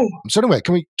 Why? So anyway,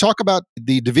 can we talk about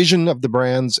the division of the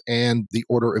brands and the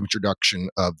order of introduction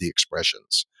of the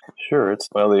expressions? Sure. As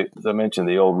I mentioned,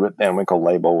 the old Rip Van Winkle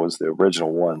label was the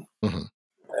original one. Mhm.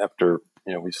 After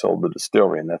we sold the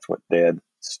distillery, and that's what Dad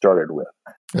started with.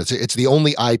 It's the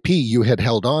only IP you had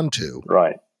held on to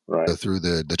Right. through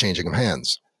the changing of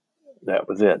hands. That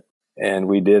was it. And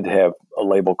we did have a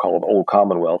label called Old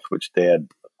Commonwealth, which Dad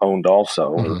owned also,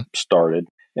 or started.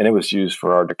 And it was used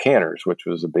for our decanters, which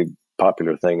was a big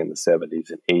popular thing in the 70s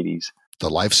and 80s. The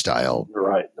lifestyle.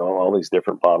 Right. All these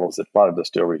different bottles that a lot of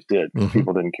distilleries did. Mhm.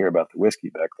 People didn't care about the whiskey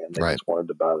back then. They Right. just wanted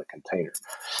to buy the container.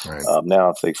 Right. Now,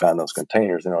 if they find those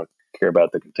containers, they don't care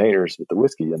about the containers, but the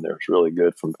whiskey in there is really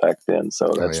good from back then. So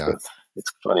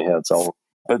it's funny how it's all.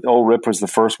 But Old Rip was the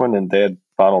first one, and Dad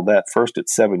bottled that first at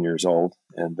 7 years old.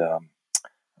 And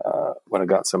when I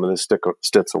got some of this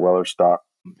Stitzel-Weller stock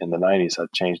in the 90s, I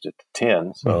changed it to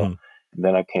 10. So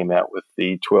then I came out with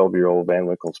the 12-year-old Van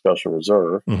Winkle Special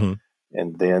Reserve. Mhm.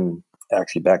 And then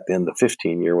actually back then, the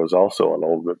 15-year was also an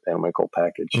Old Rip Van Winkle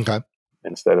package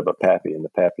instead of a Pappy. And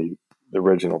the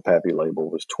original Pappy label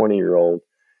was 20-year-old.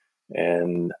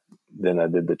 And then I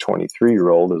did the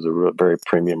 23-year-old as a very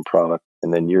premium product.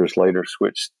 And then years later,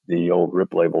 switched the old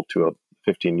Rip label to a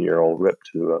 15-year-old Rip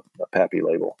to a Pappy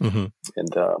label. Mhm.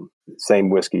 And same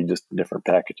whiskey, just different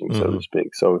packaging, so to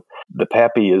speak. So the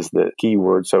Pappy is the key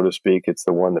word, so to speak. It's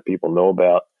the one that people know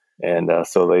about. And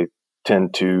so they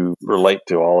tend to relate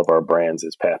to all of our brands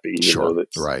as Pappy, even though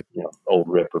it's right. Old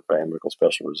Rip or Van Winkle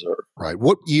Special Reserve. Right.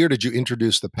 What year did you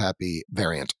introduce the Pappy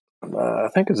variant? I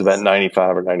think it was about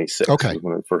 95 or 96 Okay.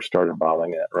 when we first started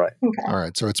bottling it. Right. Okay. All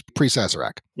right. So it's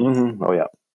pre-Sazerac. Mm-hmm. Oh, yeah.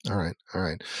 All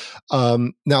right.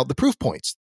 Now, the proof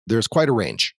points, there's quite a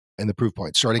range in the proof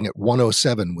points, starting at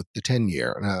 107 with the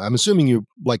 10-year. And I'm assuming you,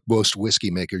 like most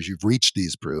whiskey makers, you've reached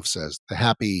these proofs as the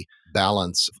happy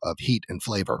balance of heat and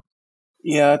flavor.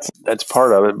 Yeah, that's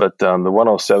part of it. But the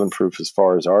 107 proof, as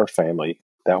far as our family,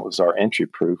 that was our entry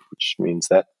proof, which means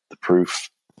that the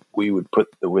proof we would put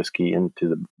the whiskey into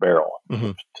the barrel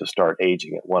to start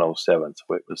aging at 107.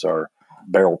 So it was our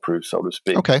barrel proof, so to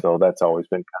speak. Okay. So that's always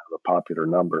been kind of a popular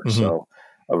number. So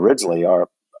originally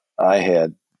I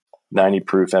had 90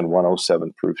 proof and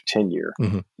 107 proof 10-year.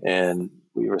 And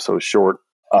we were so short,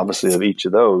 obviously, of each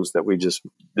of those that we just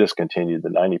discontinued the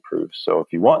 90 proof. So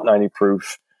if you want 90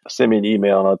 proof, send me an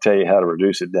email and I'll tell you how to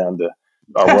reduce it down to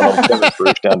our 107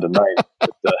 proof down to 90.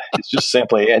 But, it's just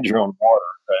simply add your own water.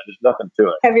 There's nothing to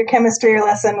it. Have your chemistry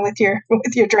lesson with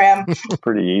your dram.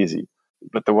 Pretty easy.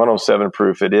 But the 107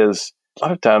 proof, it is a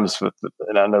lot of times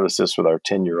and I noticed this with our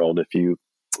 10-year-old, if you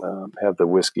have the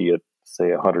whiskey at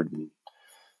say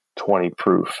 120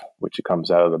 proof, which it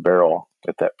comes out of the barrel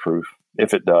at that proof,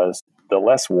 if it does, the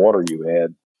less water you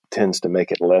add tends to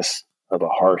make it less of a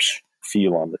harsh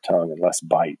feel on the tongue and less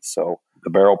bite. So the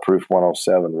barrel proof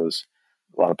 107 was,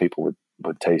 a lot of people would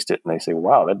taste it and they say,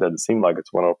 wow, that doesn't seem like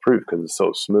it's 100 proof because it's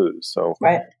so smooth. So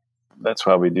that's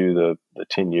why we do the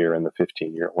 10-year and the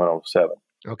 15-year at 107.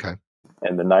 Okay.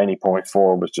 And the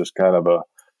 90.4 was just kind of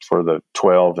for the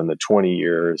 12 and the 20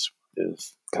 years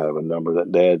is kind of a number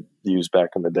that Dad used back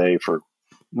in the day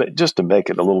just to make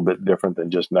it a little bit different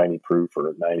than just 90 proof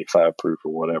or 95 proof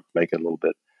or whatever, make it a little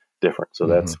bit different. So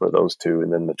that's for those two.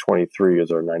 And then the 23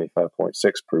 is our 95.6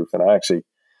 proof. And I actually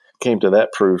came to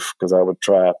that proof because I would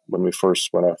try it when I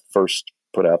first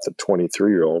put out the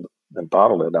 23-year-old and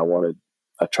bottled it.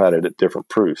 I tried it at different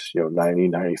proofs, 90,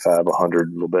 95, 100,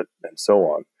 a little bit, and so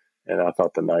on. And I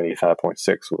thought the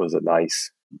 95.6 was a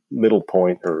nice middle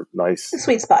point or nice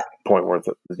sweet spot point worth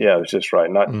it. Yeah, it was just right.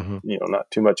 Not,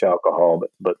 not too much alcohol,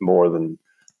 but more than,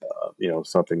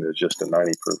 something that's just a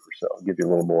 90 proof or so. Give you a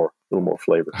little more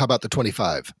flavor. How about the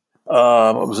 25?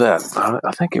 What was that?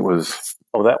 I think it was,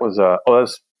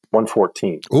 that's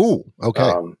 114. Ooh, okay.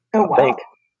 Oh, wow.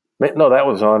 No, that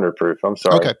was 100 proof. I'm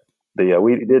sorry. Okay.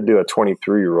 We did do a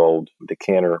 23-year-old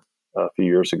decanter a few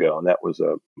years ago, and that was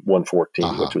a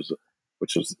 114,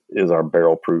 which is our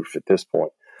barrel proof at this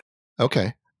point.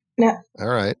 Okay. Now, all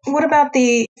right. What about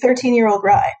the 13-year-old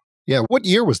rye? Yeah. What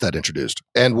year was that introduced?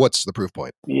 And what's the proof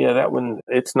point? Yeah, that one,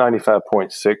 it's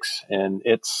 95.6, and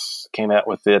it's came out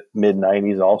with it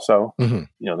mid-90s also. There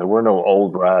were no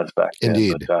old ryes back then.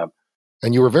 Indeed. But,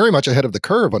 and you were very much ahead of the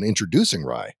curve on introducing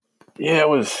rye. Yeah, it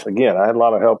was, again, I had a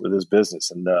lot of help with this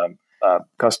business. And a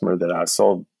customer that I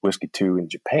sold whiskey to in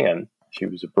Japan, she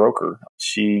was a broker.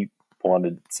 She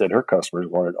said her customers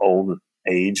wanted old,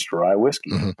 aged rye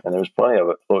whiskey. And there was plenty of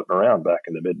it floating around back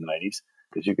in the mid-90s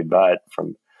because you could buy it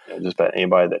from just about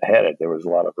anybody that had it. There was a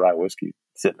lot of rye whiskey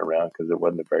sitting around because it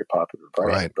wasn't a very popular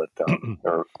brand, but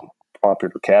or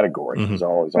popular category. It was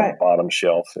always on the bottom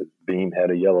shelf. Beam had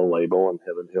a yellow label, and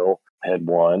Heaven Hill had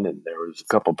one, and there was a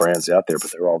couple brands out there,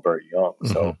 but they were all very young.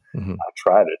 So I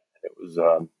tried it. It was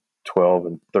 12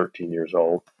 and 13 years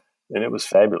old, and it was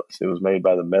fabulous. It was made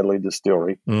by the Medley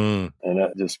Distillery, and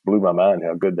it just blew my mind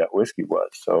how good that whiskey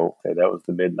was. So that was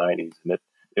the mid-90s, and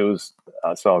it was.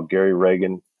 I saw Gary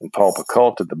Reagan and Paul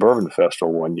Pacult at the Bourbon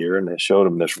Festival one year, and they showed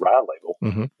him this rye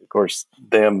label. Of course,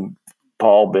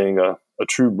 Paul being a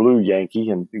true blue Yankee,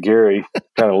 and Gary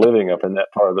kind of living up in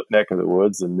that part of the neck of the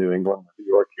woods in New England, New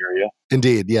York area.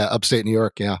 Indeed, yeah, upstate New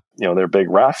York, yeah. They're big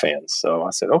rye fans. So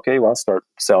I said, okay, well, I'll start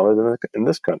selling it in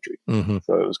this country.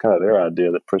 So it was kind of their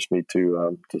idea that pushed me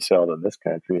to sell it in this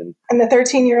country. And the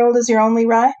 13-year-old is your only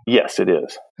rye? Yes, it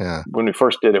is. Yeah. When we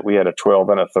first did it, we had a 12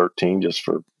 and a 13 just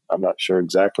for, I'm not sure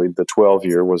exactly. The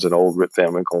 12-year was an old Rip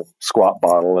Van Winkle squat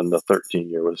bottle, and the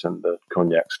 13-year was in the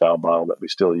cognac style bottle that we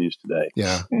still use today.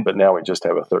 Yeah. But now we just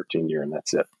have a 13-year, and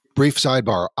that's it. Brief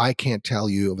sidebar. I can't tell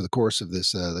you over the course of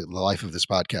this, the life of this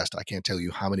podcast, I can't tell you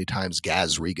how many times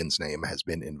Gaz Regan's name has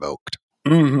been invoked.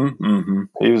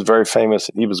 He was very famous.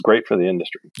 He was great for the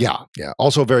industry. Yeah. Yeah.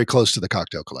 Also very close to the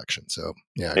cocktail collection. So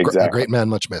yeah, exactly. A great man,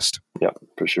 much missed. Yeah,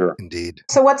 for sure. Indeed.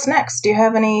 So what's next? Do you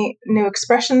have any new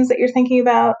expressions that you're thinking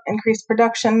about? Increased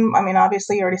production? I mean,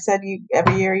 obviously you already said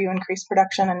every year you increase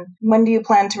production. And when do you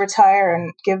plan to retire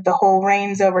and give the whole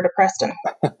reins over to Preston?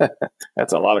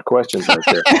 That's a lot of questions right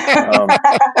there.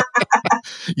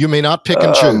 You may not pick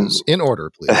and choose. In order,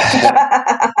 please.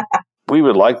 We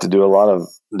would like to do a lot of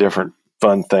different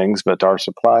fun things, but our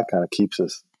supply kind of keeps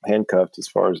us handcuffed as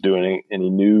far as doing any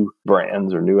new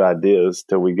brands or new ideas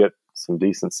till we get some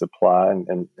decent supply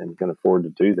and can afford to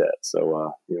do that.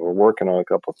 So, we're working on a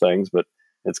couple of things, but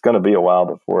it's going to be a while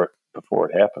before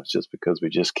it happens, just because we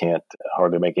just can't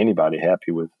hardly make anybody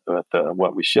happy with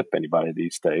what we ship anybody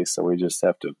these days. So we just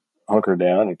have to hunker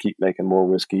down and keep making more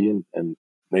whiskey, and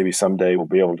maybe someday we'll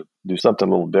be able to do something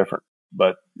a little different.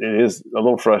 But it is a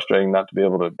little frustrating not to be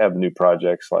able to have new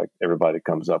projects like everybody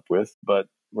comes up with. But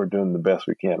we're doing the best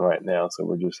we can right now. So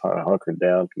we're just kind of hunkered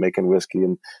down, making whiskey.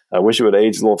 And I wish it would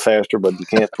age a little faster, but you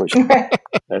can't push it.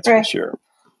 That's for sure.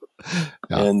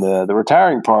 Yeah. And the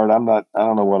retiring part, I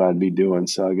don't know what I'd be doing.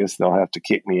 So I guess they'll have to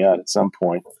kick me out at some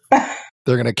point.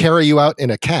 They're going to carry you out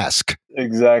in a cask.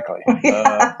 Exactly.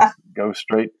 Go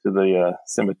straight to the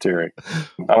cemetery.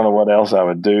 I don't know what else I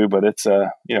would do, but it's,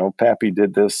 Pappy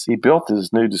did this. He built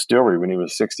his new distillery when he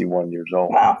was 61 years old.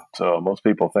 Wow. So most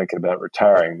people thinking about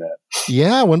retiring that.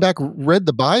 Yeah, I went back, read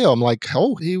the bio. I'm like,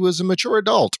 oh, he was a mature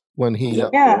adult when he...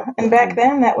 Yeah, and back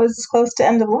then that was close to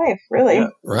end of life, really. Yeah,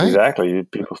 right. Exactly.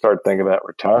 People started thinking about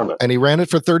retirement. And he ran it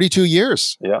for 32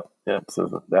 years. Yeah.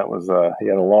 So that was, he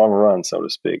had a long run, so to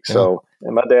speak. Yeah. So,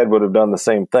 and my dad would have done the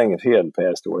same thing if he hadn't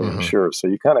passed away, I'm sure. So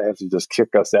you kind of have to just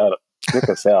kick us out.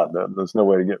 There's no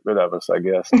way to get rid of us, I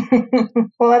guess.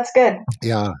 Well, that's good.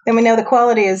 Yeah. And we know the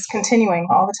quality is continuing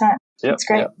all the time. Yep, that's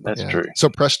great. Yep, that's true. So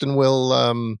Preston will,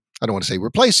 I don't want to say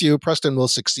replace you. Preston will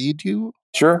succeed you.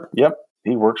 Sure. Yep.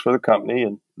 He works for the company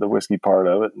and the whiskey part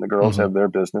of it, and the girls have their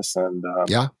business. And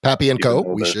Pappy and Co.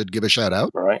 We should give a shout out.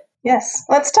 Right. Yes.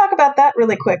 Let's talk about that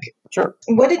really quick. Sure.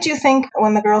 What did you think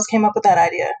when the girls came up with that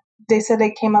idea? They said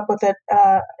they came up with it.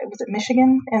 Was it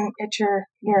Michigan? And at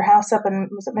your house up in,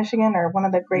 was it Michigan or one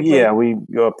of the great? Yeah, we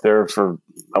go up there for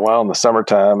a while in the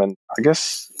summertime, and I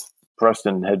guess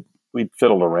Preston we'd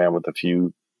fiddled around with a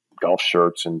few golf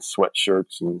shirts and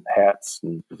sweatshirts and hats.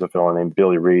 And there's a fellow named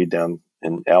Billy Reed down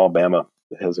in Alabama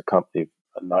that has a company,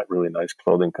 a really nice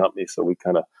clothing company. So we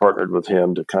kind of partnered with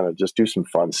him to kind of just do some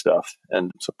fun stuff.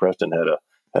 And so Preston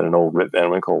had an old Rip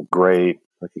Van Winkle gray,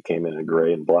 like he came in a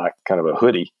gray and black, kind of a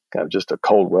hoodie, kind of just a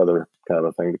cold weather kind of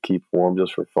a thing to keep warm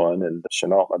just for fun. And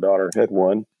Chenault, my daughter, had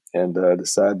one and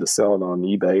decided to sell it on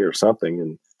eBay or something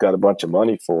and got a bunch of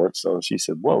money for it. So she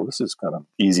said, whoa, this is kind of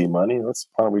easy money. Why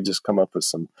don't we just come up with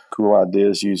some cool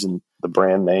ideas using the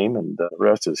brand name, and the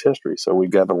rest is history. So we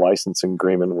got a licensing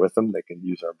agreement with them. They can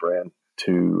use our brand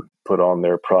to put on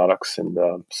their products. And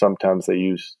sometimes they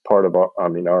use part of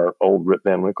our old Rip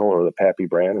Van Winkle or the Pappy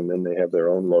brand, and then they have their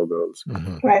own logos.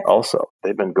 Right. Also,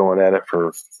 they've been going at it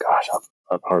for,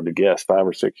 I'm hard to guess, 5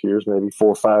 or 6 years, maybe 4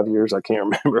 or 5 years. I can't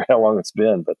remember how long it's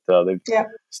been, but they've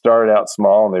started out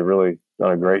small, and they've really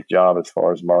done a great job as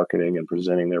far as marketing and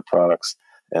presenting their products.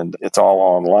 And it's all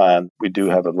online. We do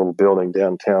have a little building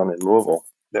downtown in Louisville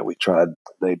that we tried.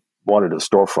 They wanted a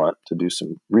storefront to do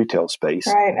some retail space.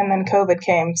 Right, and then COVID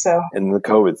came, so. And the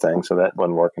COVID thing, so that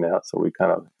wasn't working out. So we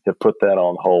kind of have put that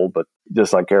on hold. But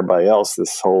just like everybody else,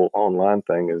 this whole online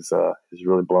thing is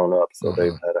really blown up. So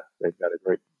they've got a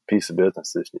great piece of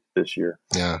business this year.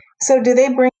 Yeah. So do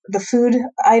they bring the food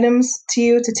items to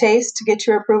you to taste to get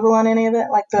your approval on any of it?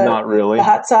 Like Not really. The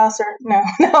hot sauce or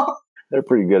no? They're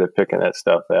pretty good at picking that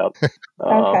stuff out.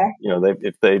 Okay.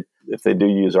 If they do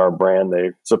use our brand,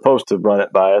 they're supposed to run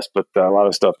it by us, but a lot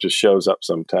of stuff just shows up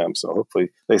sometimes. So hopefully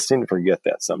they seem to forget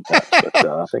that sometimes. But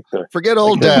I think forget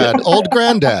old dad, old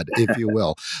granddad, if you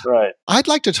will. Right. I'd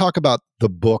like to talk about the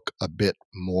book a bit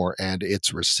more and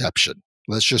its reception.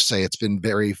 Let's just say it's been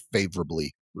very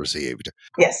favorably received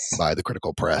by the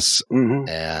critical press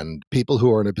and people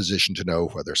who are in a position to know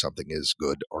whether something is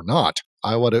good or not.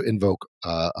 I want to invoke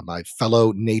my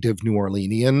fellow native New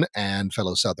Orleanian and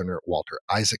fellow Southerner, Walter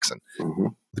Isaacson,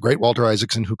 the great Walter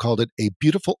Isaacson, who called it a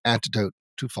beautiful antidote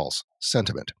to false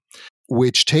sentiment,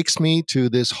 which takes me to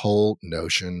this whole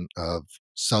notion of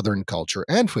Southern culture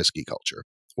and whiskey culture.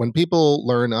 When people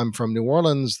learn I'm from New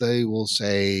Orleans, they will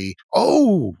say,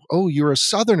 oh, you're a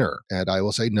Southerner. And I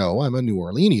will say, no, I'm a New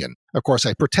Orleanian. Of course,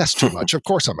 I protest too much. Of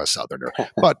course, I'm a Southerner.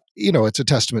 But, it's a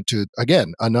testament to,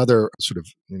 again, another sort of,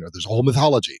 there's a whole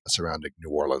mythology surrounding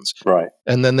New Orleans. Right.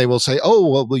 And then they will say,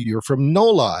 oh, well, you're from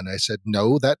NOLA. And I said,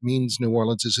 no, that means New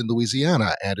Orleans is in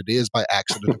Louisiana. And it is by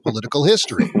accident of political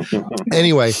history.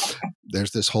 Anyway,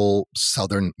 there's this whole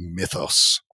Southern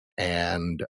mythos.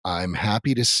 And I'm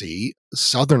happy to see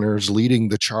Southerners leading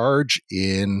the charge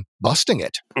in busting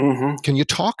it. Can you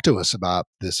talk to us about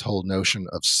this whole notion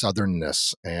of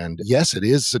Southernness? And yes, it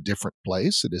is a different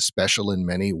place. It is special in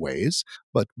many ways,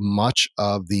 but much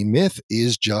of the myth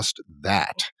is just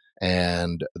that.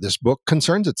 And this book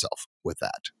concerns itself with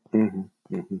that.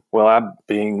 Well,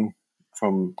 being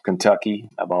from Kentucky,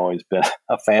 I've always been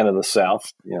a fan of the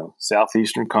South.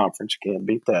 Southeastern Conference, you can't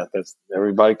beat that. That's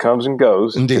everybody comes and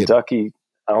goes. Indeed. Kentucky,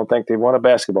 I don't think they won a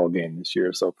basketball game this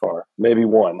year so far. Maybe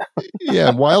one. Yeah,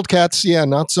 Wildcats,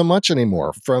 not so much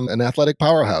anymore. From an athletic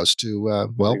powerhouse to,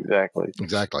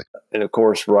 Exactly. And of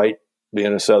course, Wright,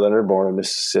 being a Southerner, born in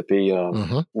Mississippi,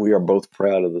 we are both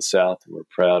proud of the South, and we're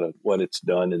proud of what it's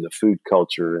done in the food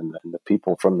culture, and the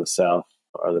people from the South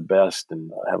are the best and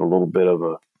have a little bit of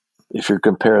if you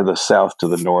compare the South to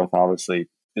the North, obviously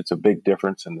it's a big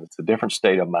difference, and it's a different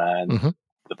state of mind. Mm-hmm.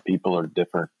 The people are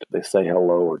different. They say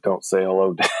hello or don't say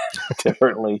hello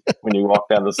differently when you walk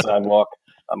down the sidewalk.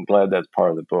 I'm glad that's part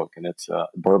of the book. And it's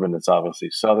bourbon that's obviously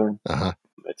Southern. Uh-huh.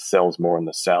 It sells more in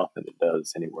the South than it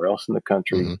does anywhere else in the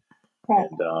country. Mm-hmm.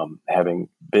 And having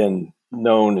been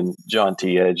known in John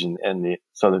T. Edge and the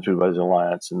Southern Foodways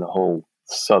Alliance and the whole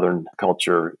Southern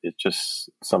culture, it's just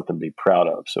something to be proud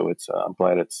of. So it's I'm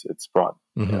glad it's brought,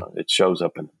 Mm-hmm. it shows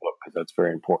up in the book, because that's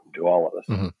very important to all of us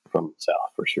Mm-hmm. from the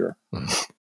South, for sure.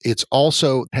 Mm-hmm. It's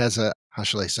also has a, how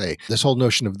shall I say, this whole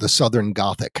notion of the Southern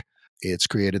Gothic. It's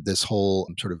created this whole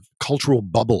sort of cultural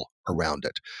bubble around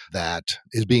it that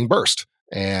is being burst.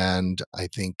 And I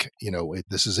think,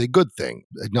 this is a good thing,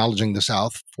 acknowledging the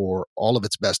South for all of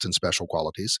its best and special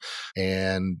qualities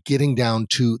and getting down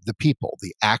to the people,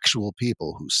 the actual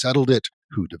people who settled it,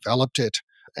 who developed it,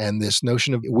 and this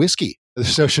notion of whiskey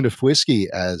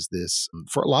as this,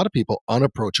 for a lot of people,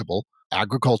 unapproachable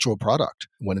agricultural product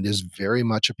when it is very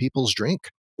much a people's drink.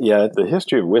 Yeah, the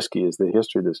history of whiskey is the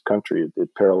history of this country. It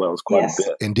parallels quite a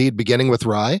bit. Indeed, beginning with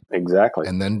rye. Exactly.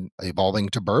 And then evolving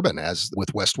to bourbon as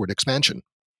with westward expansion.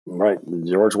 Right.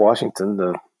 George Washington,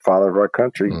 the father of our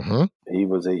country, Mm-hmm. he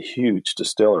was a huge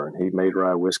distiller, and he made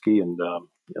rye whiskey, and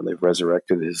they've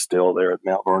resurrected his still there at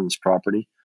Mount Vernon's property.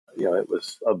 It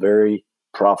was a very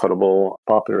profitable,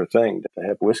 popular thing to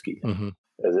have whiskey. Mm-hmm.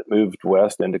 As it moved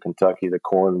west into Kentucky, the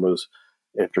corn was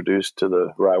introduced to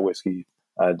the rye whiskey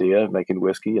idea of making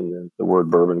whiskey, and then the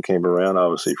word bourbon came around,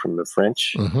 obviously from the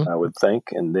French, Mm-hmm. I would think.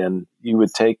 And then you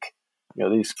would take,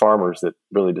 these farmers that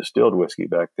really distilled whiskey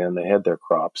back then, they had their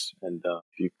crops, and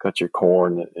if you cut your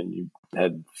corn and you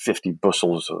had 50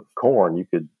 bushels of corn, you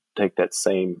could take that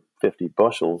same 50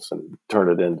 bushels and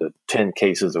turn it into 10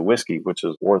 cases of whiskey, which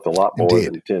is worth a lot more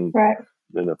Indeed. than Right.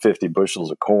 than the 50 bushels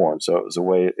of corn. So it was a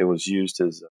way it was used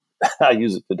as, I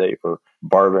use it today for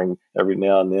bartering every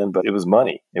now and then, but it was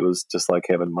money. It was just like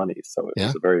having money. So it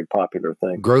was a very popular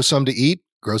thing. Grow some to eat,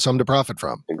 grow some to profit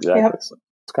from. Exactly. Yep. So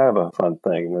it's kind of a fun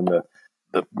thing. And then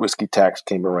the whiskey tax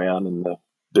came around, and the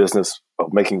business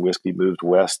of making whiskey moved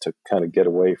west to kind of get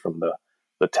away from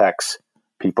the tax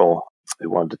people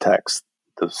who wanted to tax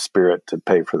the spirit to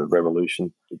pay for the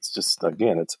revolution. It's just,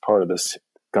 again, it's a part of this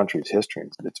country's history.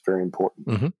 It's very important.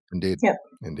 Mm-hmm. Indeed. Yep.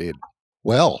 Indeed.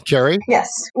 Well, Kerry?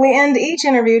 Yes. We end each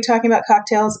interview talking about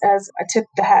cocktails as a tip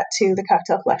the hat to the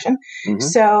cocktail collection. Mm-hmm.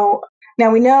 So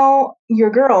now we know your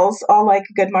girls all like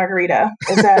a good margarita.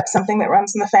 Is that something that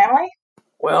runs in the family?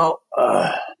 Well,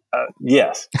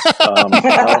 yes.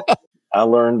 I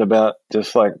learned about,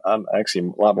 just like, I'm actually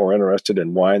a lot more interested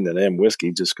in wine than I am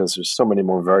whiskey, just because there's so many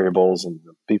more variables, and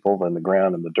the people and the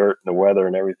ground and the dirt and the weather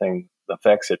and everything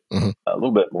affects it a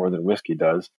little bit more than whiskey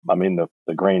does. I mean,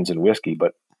 the grains in whiskey,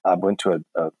 but I went to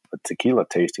a tequila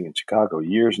tasting in Chicago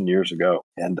years and years ago,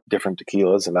 and different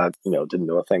tequilas, and I didn't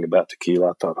know a thing about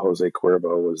tequila. I thought Jose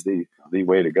Cuervo was the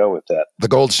way to go with that. The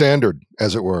gold standard,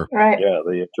 as it were. Right. Yeah,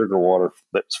 the sugar water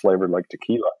that's flavored like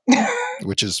tequila.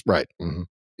 Which is right. Mm-hmm.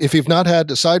 If you've not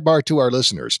had a sidebar to our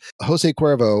listeners, Jose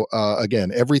Cuervo,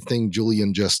 again, everything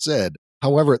Julian just said.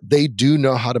 However, they do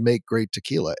know how to make great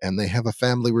tequila, and they have a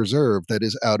family reserve that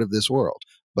is out of this world.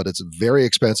 But it's very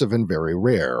expensive and very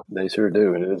rare. They sure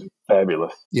do, and it is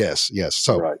fabulous. Yes.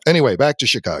 So anyway, back to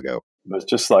Chicago. It's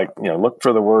just like, look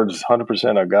for the words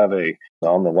 100% agave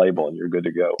on the label, and you're good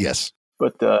to go. Yes.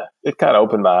 But it kind of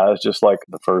opened my eyes, just like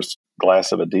the first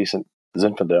glass of a decent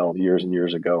Zinfandel years and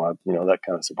years ago. That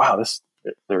kind of said, wow,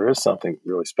 there is something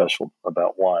really special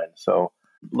about wine. So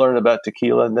learn about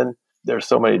tequila, and then there's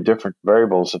so many different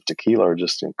variables of tequila are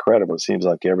just incredible. It seems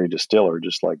like every distiller,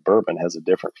 just like bourbon, has a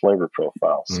different flavor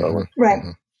profile. So right.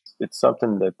 It's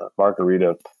something that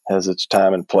margarita has its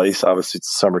time and place. Obviously, it's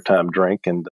a summertime drink,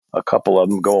 and a couple of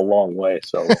them go a long way.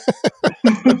 So,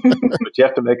 but you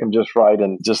have to make them just right.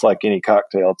 And just like any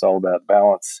cocktail, it's all about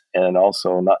balance and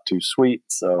also not too sweet.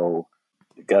 So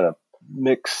you got to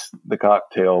mix the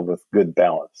cocktail with good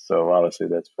balance. So obviously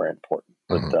that's very important.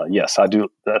 But yes, I do.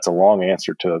 That's a long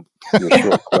answer to your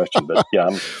short question. But yeah,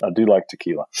 I do like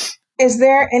tequila. Is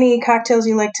there any cocktails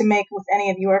you like to make with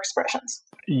any of your expressions?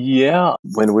 Yeah.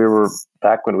 When we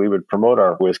would promote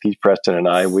our whiskeys, Preston and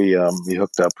I, we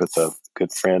hooked up with a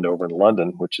good friend over in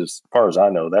London, which is, as far as I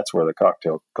know, that's where the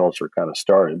cocktail culture kind of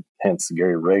started. Hence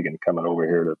Gary Reagan coming over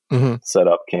here to set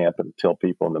up camp and tell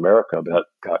people in America about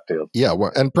cocktails. Yeah.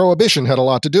 Well, and Prohibition had a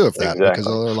lot to do with that, Exactly. because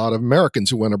there are a lot of Americans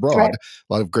who went abroad, right.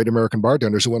 A lot of great American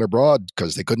bartenders who went abroad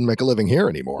because they couldn't make a living here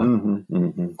anymore.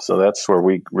 So that's where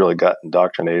we really got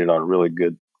indoctrinated on really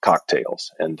good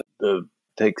cocktails. And it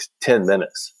takes 10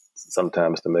 minutes.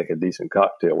 sometimes to make a decent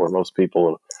cocktail, where most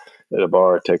people at a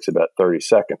bar, it takes about 30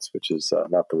 seconds, which is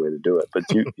not the way to do it. But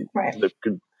Right.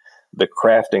 the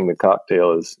crafting the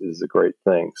cocktail is a great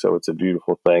thing. So it's a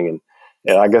beautiful thing.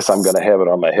 And I guess I'm going to have it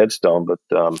on my headstone, but,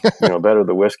 better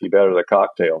the whiskey, better the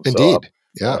cocktail. Indeed.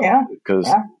 So, Yeah. Because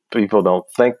people don't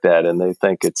think that, and they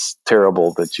think it's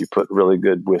terrible that you put really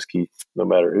good whiskey, no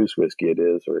matter whose whiskey it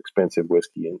is, or expensive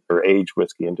whiskey or aged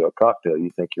whiskey into a cocktail.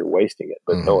 You think you're wasting it.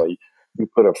 But no, you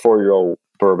put a 4-year-old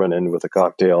bourbon in with a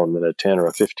cocktail and then a 10 or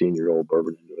a 15-year-old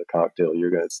bourbon into the cocktail,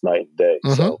 it's night and day.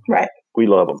 So we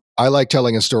love them. I like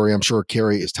telling a story. I'm sure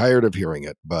Kerry is tired of hearing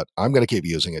it, but I'm going to keep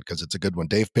using it because it's a good one.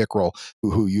 Dave Pickrell,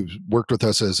 who you've worked with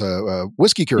us as a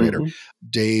whiskey curator,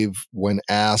 Dave, when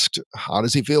asked, how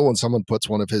does he feel when someone puts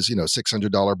one of his,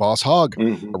 $600 Boss Hog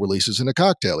releases in a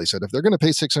cocktail? He said, if they're going to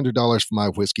pay $600 for my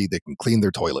whiskey, they can clean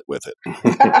their toilet with it.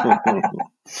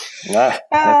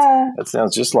 That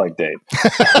sounds just like Dave.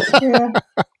 Yeah.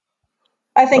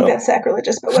 I think that's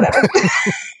sacrilegious, but whatever.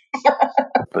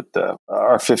 But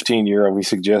our 15-year, we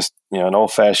suggest an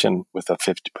old fashioned with our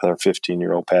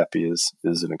 15-year-old Pappy is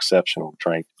an exceptional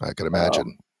drink. I could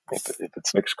imagine if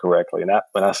it's mixed correctly. And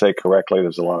when I say correctly,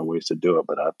 there's a lot of ways to do it.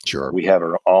 But sure, we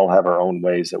all have our own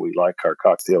ways that we like our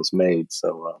cocktails made.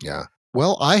 So yeah.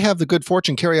 Well, I have the good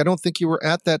fortune, Kerry. I don't think you were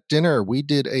at that dinner. We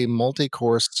did a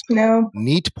multi-course,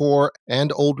 neat pour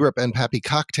and Old Rip and Pappy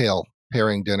cocktail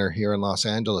pairing dinner here in Los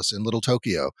Angeles, in Little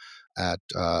Tokyo, at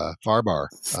Far Bar,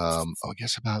 I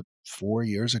guess about 4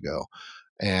 years ago.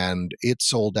 And it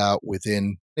sold out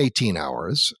within 18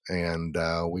 hours. And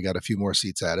we got a few more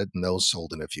seats added, and those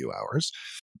sold in a few hours.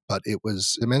 But it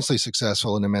was immensely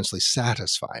successful and immensely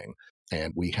satisfying.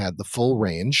 And we had the full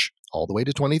range, all the way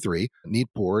to 23, neat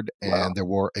poured, and there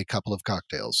were a couple of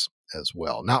cocktails as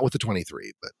well. Not with the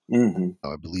 23, but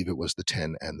I believe it was the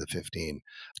 10 and the 15.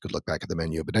 Could look back at the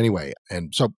menu. But anyway,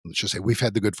 and so let's just say we've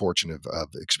had the good fortune of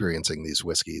experiencing these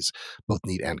whiskeys, both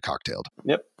neat and cocktailed.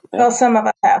 Yep. Well, some of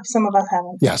us have. Some of us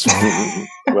haven't. Yes.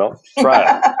 Well,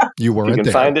 try it. You weren't there. If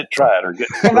you can find it, try it. Or get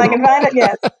if I can find it,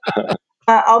 yes.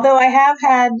 Although I have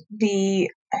had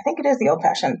I think it is the old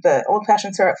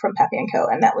fashioned syrup from Pappy & Co.,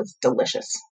 and that was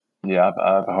delicious. Yeah,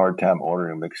 I have a hard time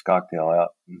ordering a mixed cocktail out.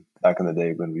 Back in the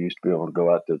day when we used to be able to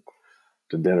go out to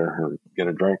dinner or get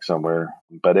a drink somewhere.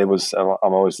 But I'm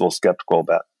always a little skeptical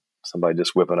about somebody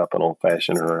just whipping up an old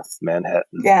fashioned or a Manhattan.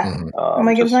 Yeah. I'm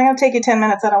like, it's not going to take you 10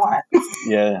 minutes. I don't want it.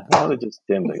 Yeah. Well, they just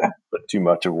tend to put too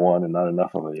much of one and not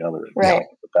enough of the other. Right.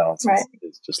 The balance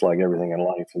is just like everything in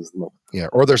life. Yeah.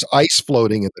 Or there's ice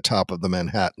floating at the top of the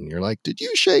Manhattan. You're like, did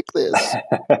you shake this?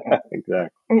 Exactly.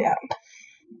 Yeah.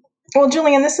 Well,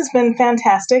 Julian, this has been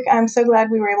fantastic. I'm so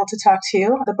glad we were able to talk to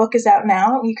you. The book is out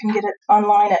now. You can get it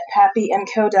online at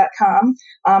pappyandco.com.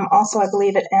 Also, I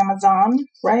believe at Amazon,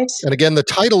 right? And again, the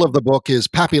title of the book is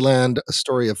PAPPYLAND, A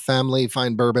Story of Family,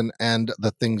 Fine Bourbon, and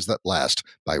the Things That Last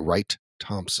by Wright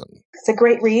Thompson. It's a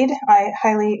great read. I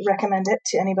highly recommend it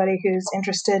to anybody who's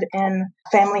interested in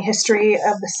family history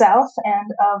of the South and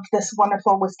of this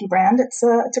wonderful whiskey brand. It's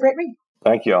a great read.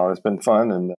 Thank you all. It's been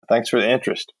fun, and thanks for the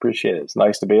interest. Appreciate it. It's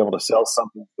nice to be able to sell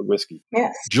something with whiskey.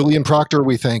 Yes. Julian Proctor,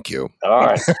 we thank you. All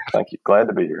right. Thank you. Glad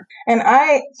to be here. And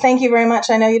I thank you very much.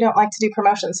 I know you don't like to do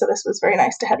promotions, so this was very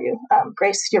nice to have you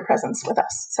grace your presence with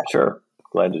us. So. Sure.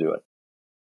 Glad to do it.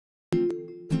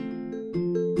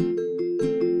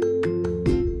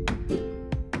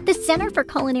 The Center for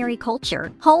Culinary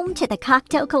Culture, home to the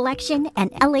Cocktail Collection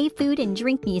and LA Food and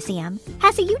Drink Museum,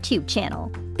 has a YouTube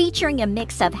channel featuring a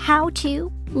mix of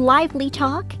how-to, lively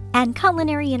talk, and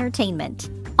culinary entertainment.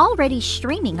 Already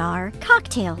streaming are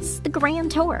Cocktails, The Grand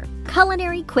Tour,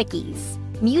 Culinary Quickies,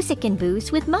 Music and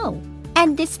Booze with Mo,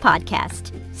 and this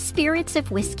podcast, Spirits of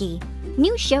Whiskey.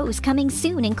 New shows coming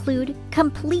soon include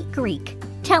Complete Greek,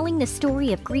 telling the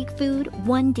story of Greek food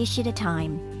one dish at a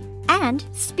time, and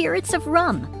Spirits of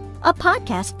Rum, a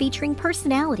podcast featuring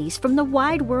personalities from the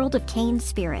wide world of cane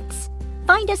spirits.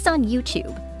 Find us on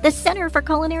YouTube, the Center for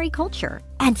Culinary Culture,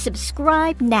 and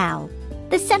subscribe now.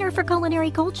 The Center for Culinary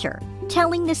Culture,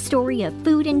 telling the story of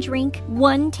food and drink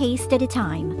one taste at a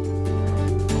time.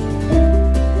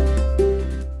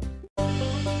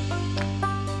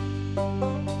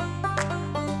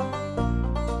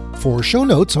 For show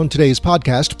notes on today's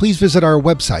podcast, please visit our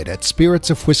website at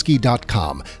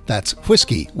spiritsofwhiskey.com. That's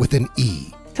whiskey with an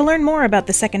E. To learn more about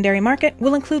the secondary market,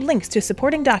 we'll include links to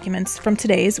supporting documents from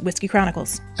today's Whiskey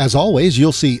Chronicles. As always,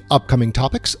 you'll see upcoming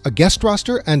topics, a guest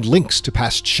roster, and links to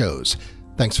past shows.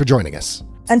 Thanks for joining us.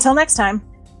 Until next time,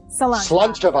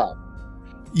 Salam.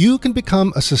 You can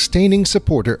become a sustaining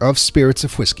supporter of Spirits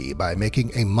of Whiskey by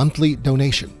making a monthly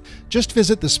donation. Just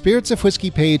visit the Spirits of Whiskey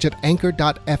page at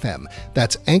anchor.fm.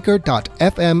 That's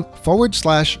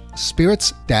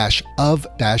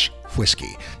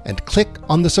anchor.fm/spirits-of-whiskey and click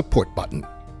on the support button.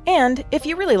 And if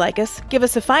you really like us, give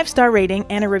us a 5-star rating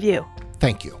and a review.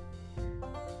 Thank you.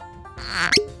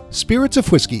 Spirits of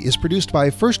Whiskey is produced by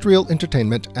First Reel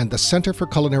Entertainment and the Center for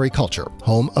Culinary Culture,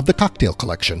 home of the Cocktail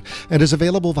Collection, and is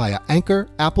available via Anchor,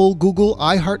 Apple, Google,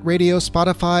 iHeartRadio,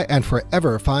 Spotify, and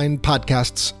wherever fine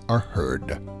podcasts are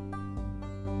heard.